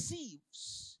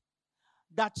motifs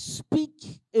that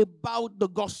speak about the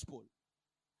gospel.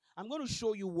 I'm going to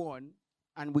show you one,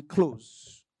 and we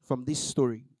close from this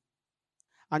story.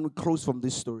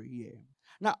 Here.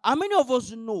 Now, how many of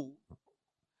us know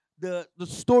the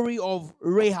story of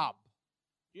Rahab?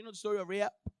 Do you know the story of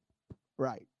Rahab?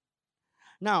 Right.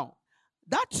 Now,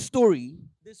 that story,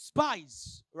 the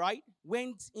spies, right,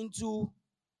 went into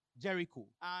Jericho.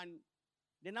 And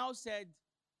they now said,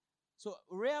 so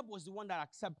Rahab was the one that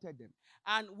accepted them.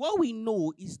 And what we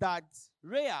know is that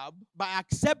Rahab, by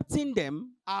accepting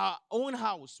them, our own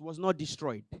house was not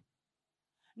destroyed.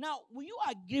 Now, will you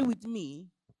agree with me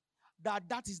that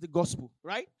that is the gospel,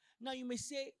 right? Now, you may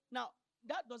say, now,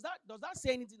 does that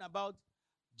say anything about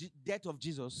death of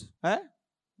Jesus? Huh?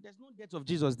 There's no death of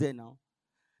Jesus there now.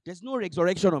 There's no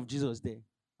resurrection of Jesus there.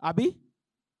 Abi?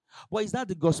 But is that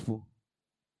the gospel?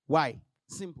 Why?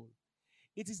 Simple.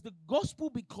 It is the gospel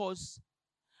because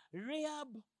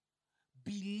Rahab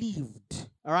believed,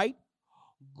 all right,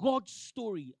 God's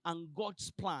story and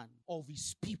God's plan of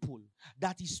his people,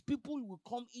 that his people will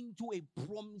come into a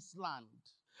promised land.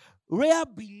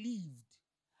 Rahab believed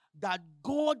that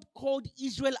God called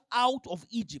Israel out of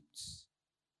Egypt,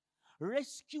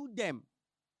 rescued them,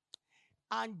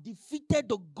 and defeated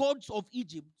the gods of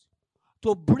Egypt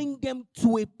to bring them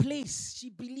to a place. She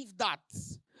believed that.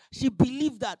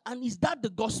 And is that the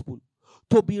gospel?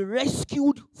 To be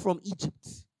rescued from Egypt.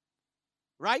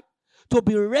 Right? To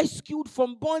be rescued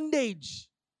from bondage.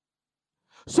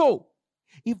 So,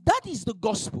 if that is the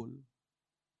gospel,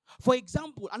 for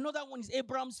example, another one is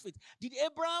Abraham's faith. Did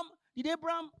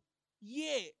Abraham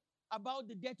hear about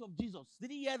the death of Jesus?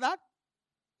 Did he hear that?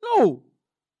 No.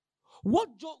 What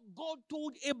God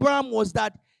told Abraham was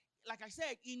that, like I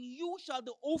said, in you shall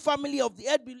the whole family of the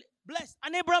earth be blessed.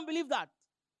 And Abraham believed that.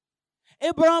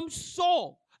 Abraham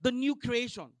saw the new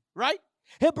creation, right?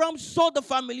 Abraham saw the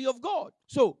family of God.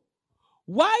 So,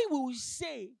 why will we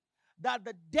say that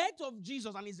the death of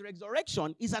Jesus and his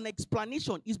resurrection is an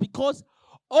explanation? Is because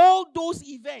all those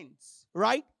events,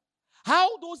 right?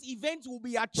 How those events will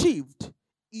be achieved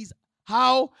is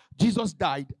how Jesus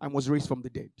died and was raised from the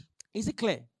dead. Is it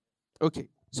clear? Okay.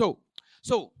 So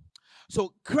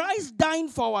Christ dying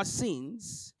for our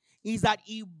sins is that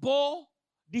he bore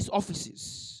these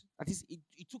offices. That is,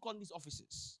 he took on these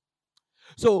offices.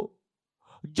 So,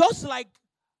 just like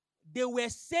they were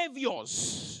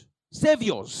saviors.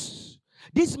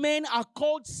 These men are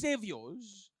called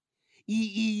saviors.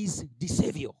 He is the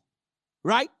savior.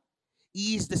 Right?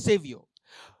 He is the savior.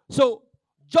 So,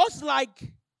 just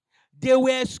like they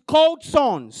were called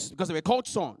sons, because they were called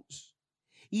sons,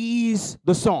 he is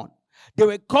the son. They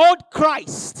were called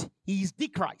Christ. He is the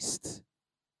Christ.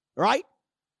 Right?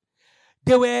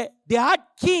 They had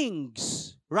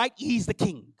kings. Right? He is the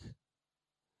king.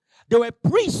 There were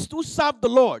priests who served the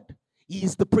Lord. He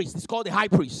is the priest. It's called the high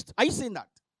priest. Are you seeing that?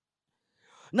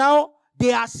 Now,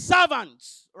 they are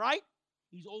servants, right?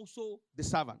 He's also the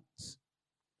servant.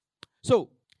 So,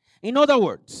 in other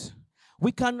words,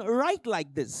 we can write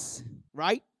like this,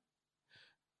 right?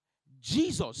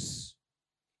 Jesus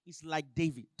is like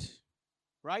David,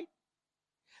 right?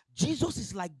 Jesus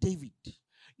is like David.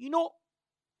 You know,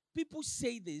 people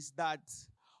say this, that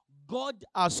God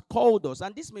has called us,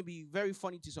 and this may be very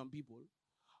funny to some people.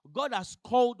 God has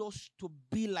called us to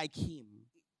be like him.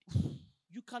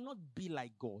 You cannot be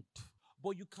like God,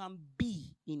 but you can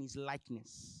be in his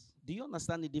likeness. Do you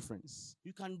understand the difference?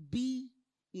 You can be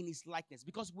in his likeness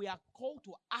because we are called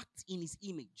to act in his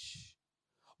image,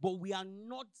 but we are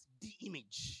not the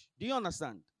image. Do you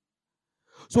understand?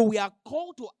 So we are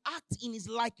called to act in his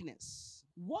likeness.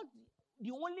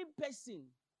 The only person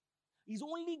is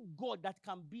only God that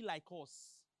can be like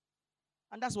us.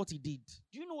 And that's what he did.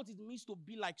 Do you know what it means to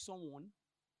be like someone?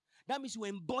 That means you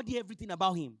embody everything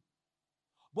about him.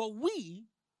 But we,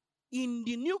 in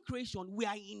the new creation, we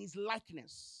are in his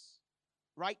likeness,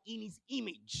 right? In his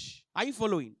image. Are you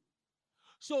following?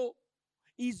 So,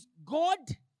 is God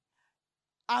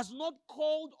has not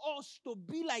called us to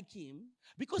be like him,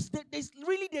 because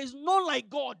there's none like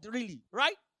God, really,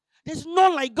 right? There's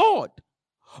none like God.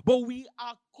 But we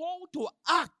are called to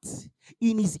act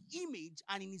in his image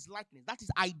and in his likeness. That is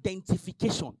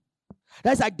identification.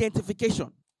 That's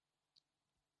identification.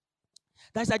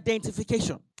 That's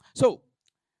identification. So,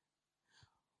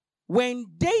 when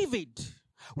David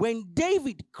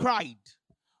cried,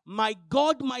 my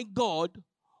God,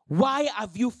 why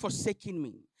have you forsaken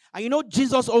me? And you know,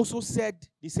 Jesus also said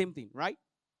the same thing, right?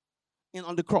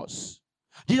 On the cross.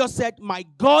 Jesus said, my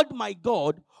God,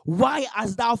 why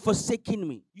hast thou forsaken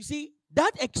me? You see,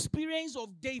 that experience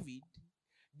of David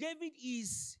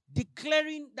is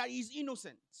declaring that he's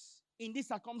innocent in this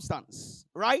circumstance,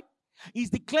 right? He's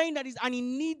declaring that and he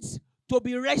needs to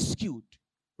be rescued,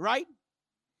 right?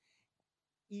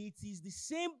 It is the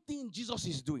same thing Jesus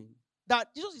is doing.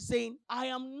 That Jesus is saying, I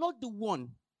am not the one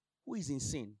who is in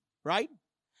sin, right?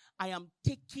 I am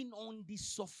taking on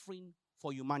this suffering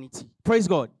for humanity. Praise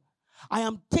God. I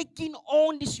am taking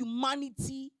on this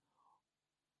humanity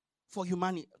for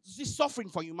humanity. This suffering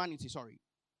for humanity, sorry.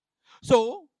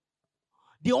 So,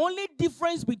 the only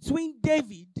difference between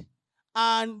David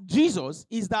and Jesus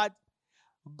is that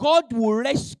God will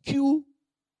rescue,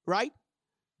 right,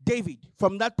 David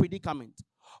from that predicament.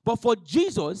 But for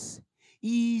Jesus,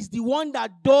 he is the one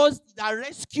that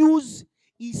rescues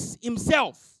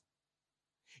himself.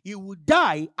 He will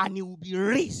die and he will be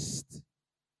raised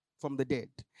from the dead.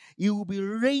 He will be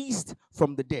raised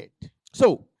from the dead.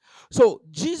 So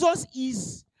Jesus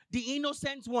is the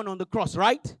innocent one on the cross,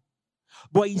 right?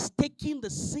 But he's taking the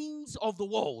sins of the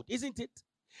world, isn't it?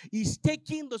 He's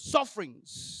taking the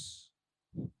sufferings.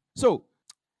 So,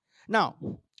 now,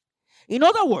 in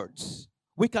other words,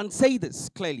 we can say this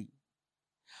clearly,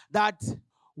 that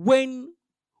when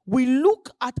we look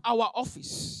at our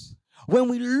office, when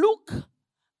we look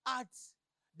at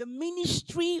the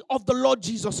ministry of the Lord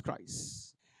Jesus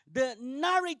Christ, the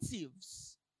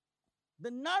narratives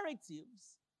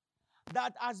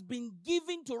that has been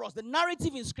given to us, the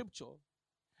narrative in Scripture,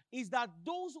 is that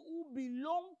those who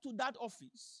belong to that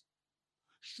office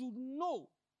should know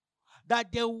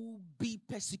that there will be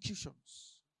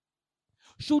persecutions.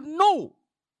 Should know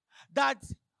that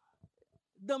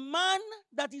the man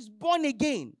that is born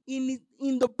again, in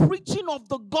the preaching of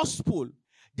the gospel,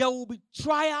 there will be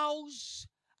trials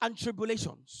and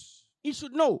tribulations. He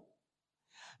should know.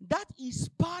 That is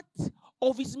part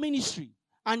of his ministry.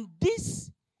 And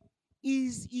this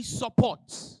is his support.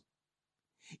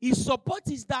 His support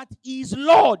is that his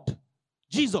Lord,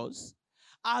 Jesus,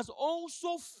 has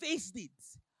also faced it.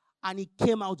 And he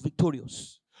came out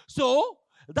victorious. So,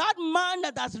 that man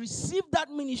that has received that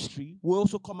ministry will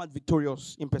also come out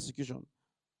victorious in persecution.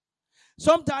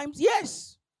 Sometimes,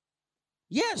 yes.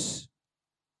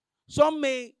 Some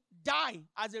may die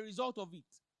as a result of it.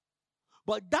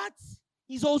 But that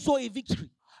is also a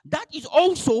victory. That is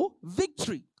also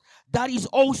victory. That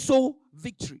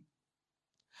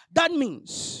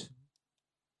means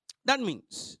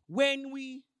when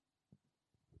we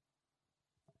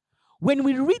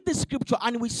read the scripture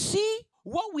and we see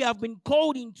what we have been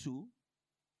called into,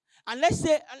 and let's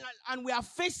say, and we are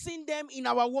facing them in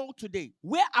our world today,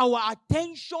 where our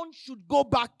attention should go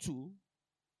back to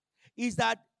is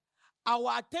that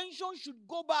our attention should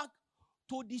go back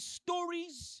to the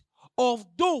stories of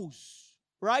those,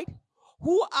 right,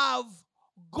 who have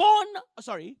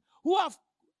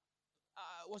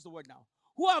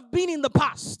who have been in the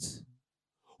past,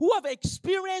 who have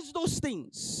experienced those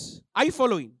things. Are you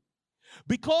following?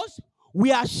 Because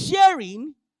we are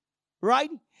sharing, right,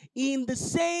 in the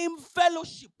same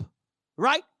fellowship,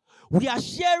 right? We are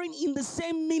sharing in the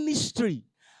same ministry.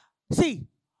 See,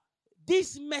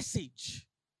 this message,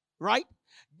 right?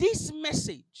 This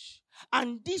message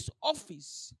and this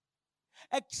office,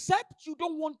 except you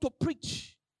don't want to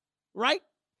preach, right?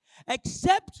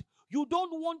 Except you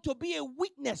don't want to be a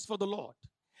witness for the Lord,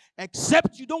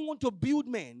 except you don't want to build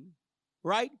men,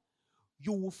 right?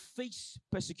 You will face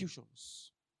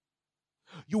persecutions.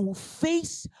 You will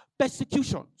face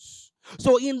persecutions.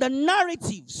 So in the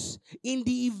narratives, in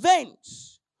the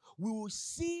events, we will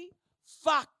see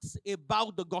facts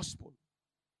about the gospel.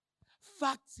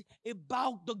 Facts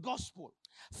about the gospel.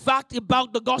 Fact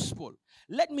about the gospel.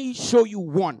 Let me show you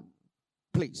one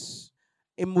place,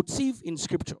 a motif in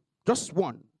scripture. Just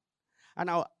one. And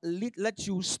I'll let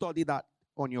you study that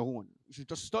on your own. You should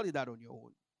just study that on your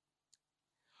own.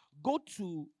 Go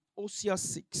to Hosea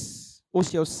 6.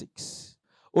 Hosea 6.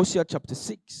 Hosea chapter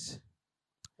 6.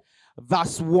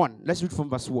 Verse 1. Let's read from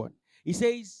verse 1. He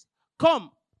says,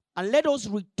 come and let us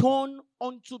return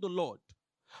unto the Lord.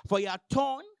 For he hath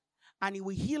torn, and he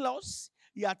will heal us.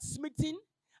 He hath smitten,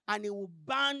 and he will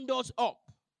bind us up.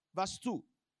 Verse 2.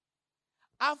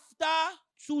 After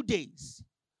 2 days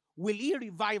will he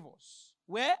revive us.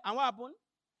 Where? And what happened?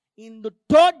 In the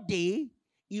third day,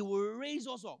 he will raise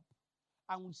us up,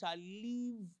 and we shall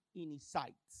live in his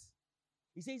sight.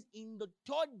 He says, in the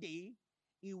third day,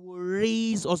 he will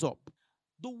raise us up.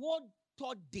 The word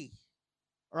third day,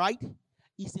 right,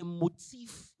 is a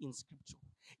motif in Scripture.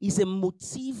 It's a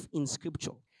motif in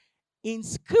Scripture. In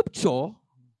Scripture,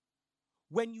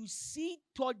 when you see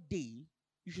third day,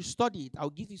 you should study it. I'll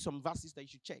give you some verses that you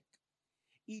should check.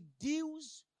 It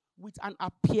deals with an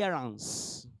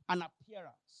appearance. An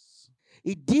appearance.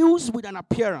 It deals with an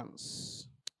appearance.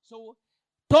 So,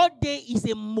 third day is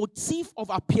a motif of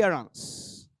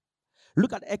appearance.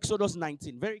 Look at Exodus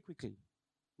 19 very quickly.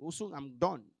 Also, I'm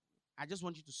done. I just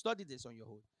want you to study this on your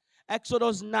own.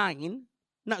 Exodus 19,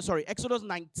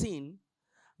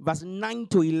 verse 9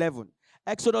 to 11.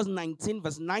 Exodus 19,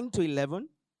 verse 9 to 11.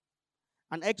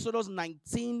 And Exodus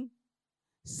 19,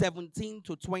 17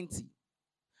 to 20.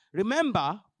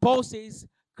 Remember, Paul says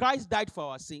Christ died for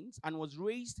our sins and was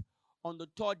raised on the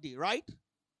third day, right?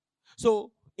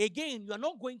 So, again, you are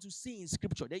not going to see in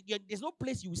Scripture. There's no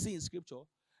place you will see in Scripture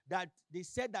that they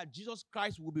said that Jesus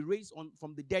Christ will be raised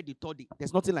from the dead the third day.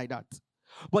 There's nothing like that.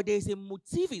 But there is a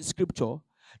motif in Scripture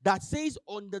that says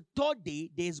on the third day,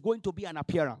 there is going to be an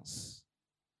appearance.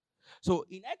 So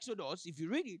in Exodus, if you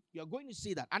read it, you're going to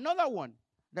see that. Another one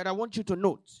that I want you to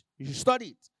note, you should study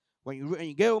it. When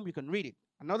you get home, you can read it.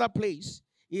 Another place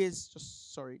is,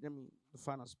 the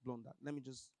fan has blown that. Let me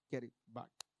just get it back.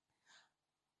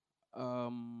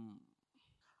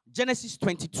 Genesis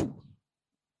 22.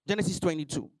 Genesis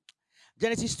 22.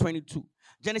 Genesis 22.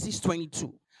 Genesis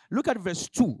 22. Look at verse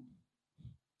 2.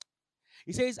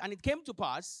 He says, and it came to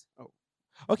pass.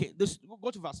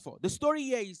 Go to verse 4. The story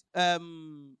here is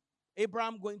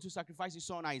Abraham going to sacrifice his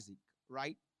son Isaac,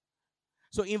 right?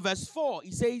 So in verse 4,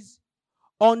 he says,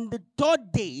 on the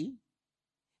third day,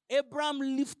 Abraham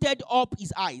lifted up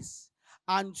his eyes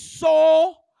and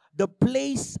saw the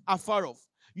place afar off.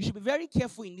 You should be very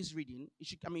careful in this reading.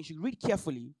 You should read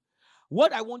carefully.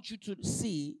 What I want you to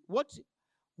see, what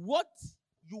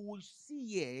you will see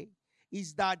here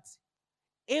is that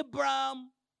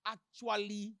Abraham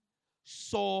actually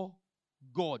saw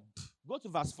God. Go to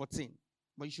verse 14.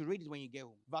 But you should read it when you get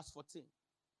home. Verse 14.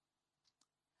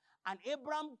 And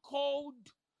Abraham called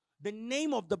the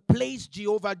name of the place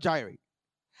Jehovah Jireh,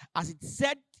 as it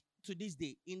said to this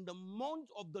day, in the month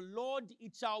of the Lord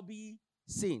it shall be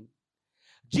seen.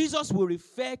 Jesus will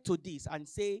refer to this and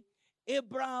say,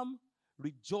 Abraham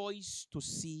rejoiced to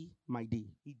see my day.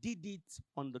 He did it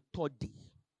on the third day.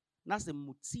 That's the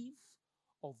motif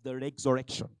of the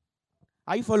resurrection.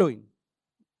 Are you following?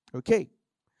 Okay.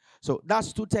 So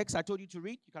that's two texts I told you to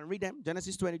read. You can read them.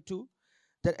 Genesis 22,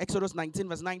 Exodus 19,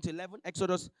 verse 9 to 11.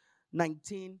 Exodus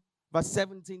 19, verse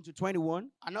 17 to 21.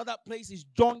 Another place is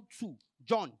John 2.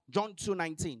 John 2,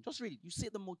 19. Just read it. You see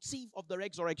the motif of the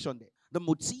resurrection there. The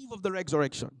motif of the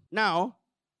resurrection. Now,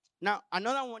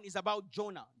 another one is about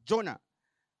Jonah.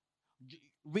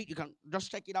 Read, you can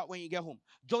just check it out when you get home.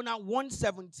 Jonah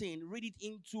 1:17. Read it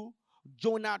into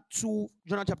Jonah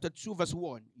chapter 2, verse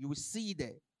 1. You will see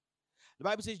there. The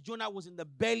Bible says Jonah was in the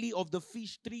belly of the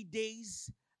fish 3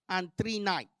 days and 3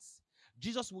 nights.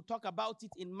 Jesus will talk about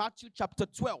it in Matthew chapter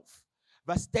 12,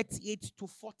 verse 38 to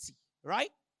 40. Right?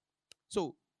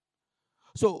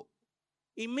 So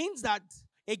it means that,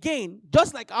 again,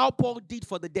 just like how Paul did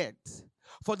for the dead,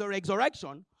 for the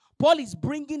resurrection, Paul is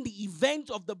bringing the event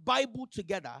of the Bible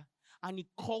together and he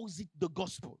calls it the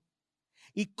gospel.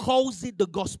 He calls it the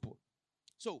gospel.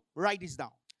 So, write this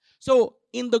down. So,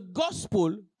 in the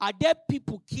gospel, are there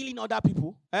people killing other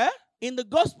people? In the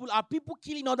gospel, are people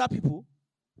killing other people?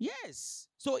 Yes.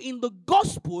 So, in the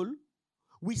gospel,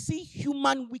 we see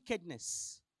human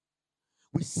wickedness.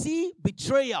 We see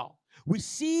betrayal. We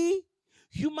see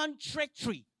human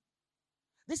treachery.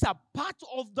 These are part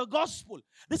of the gospel.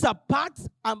 These are part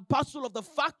and parcel of the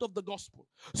fact of the gospel.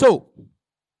 So,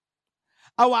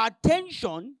 our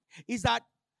attention is that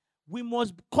we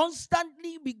must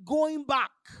constantly be going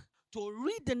back to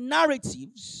read the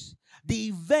narratives, the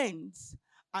events,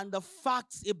 and the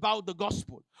facts about the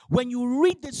gospel. When you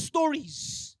read the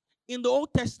stories in the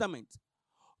Old Testament,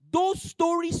 those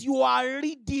stories you are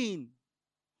reading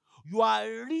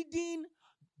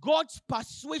God's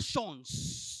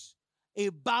persuasions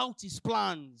about his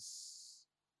plans.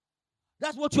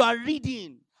 That's what you are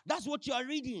reading. That's what you are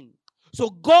reading. So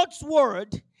God's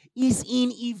word is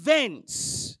in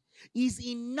events, is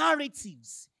in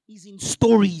narratives, is in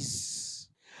stories.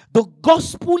 The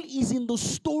gospel is in the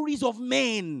stories of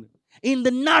men, in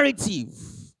the narrative.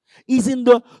 Is in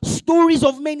the stories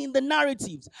of men, in the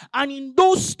narratives. And in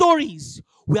those stories,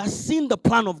 we are seeing the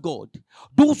plan of God.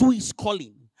 Those who is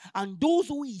calling and those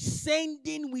who is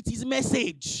sending with his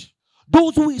message.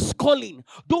 Those who is calling,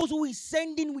 those who is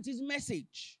sending with his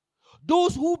message.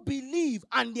 Those who believe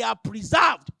and they are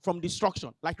preserved from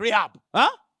destruction. Like Rahab.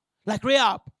 Huh? Like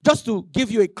Rahab. Just to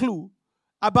give you a clue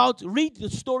read the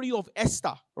story of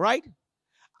Esther, right?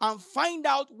 And find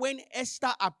out when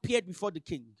Esther appeared before the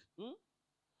king.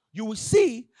 You will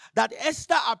see that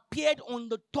Esther appeared on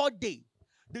the third day.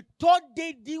 The third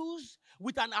day deals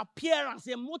with an appearance,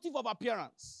 a motive of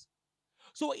appearance.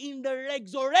 So in the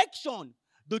resurrection,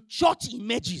 the church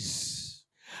emerges.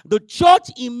 The church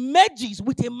emerges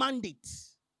with a mandate.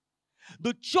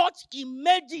 The church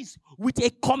emerges with a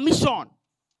commission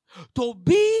to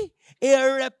be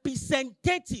a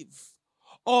representative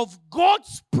of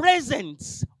God's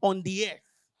presence on the earth.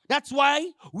 That's why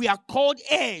we are called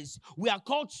heirs. We are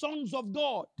called sons of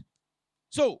God.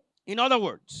 So, in other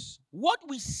words, what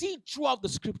we see throughout the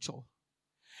scripture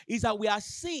is that we are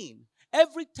seeing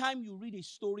every time you read a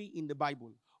story in the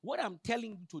Bible, what I'm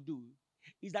telling you to do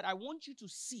is that I want you to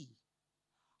see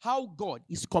how God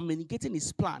is communicating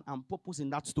his plan and purpose in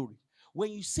that story.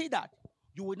 When you see that,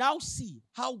 you will now see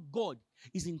how God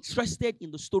is interested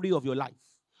in the story of your life.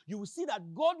 You will see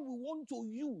that God will want to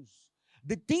use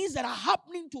the things that are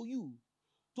happening to you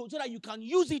so that you can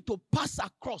use it to pass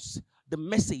across the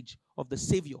message of the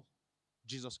Savior,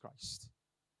 Jesus Christ.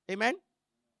 Amen?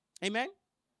 Amen?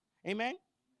 Amen?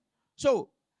 So,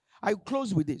 I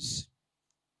close with this.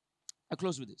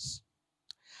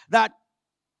 That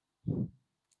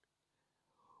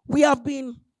we have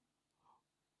been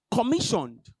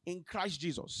commissioned in Christ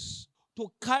Jesus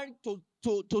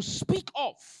to speak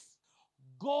of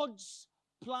God's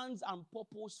plans and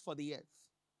purpose for the earth.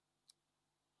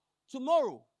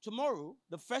 Tomorrow,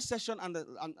 the first session and the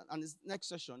next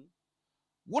session,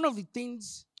 one of the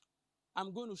things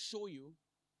I'm going to show you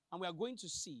and we are going to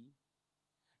see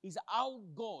is how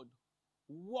God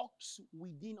works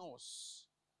within us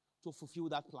to fulfill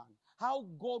that plan. How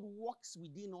God works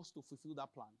within us to fulfill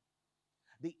that plan.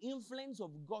 The influence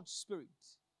of God's Spirit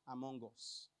among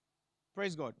us.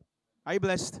 Praise God. Are you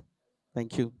blessed?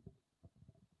 Thank you.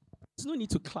 There's no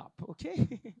need to clap, okay?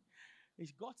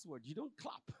 It's God's word. You don't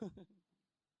clap.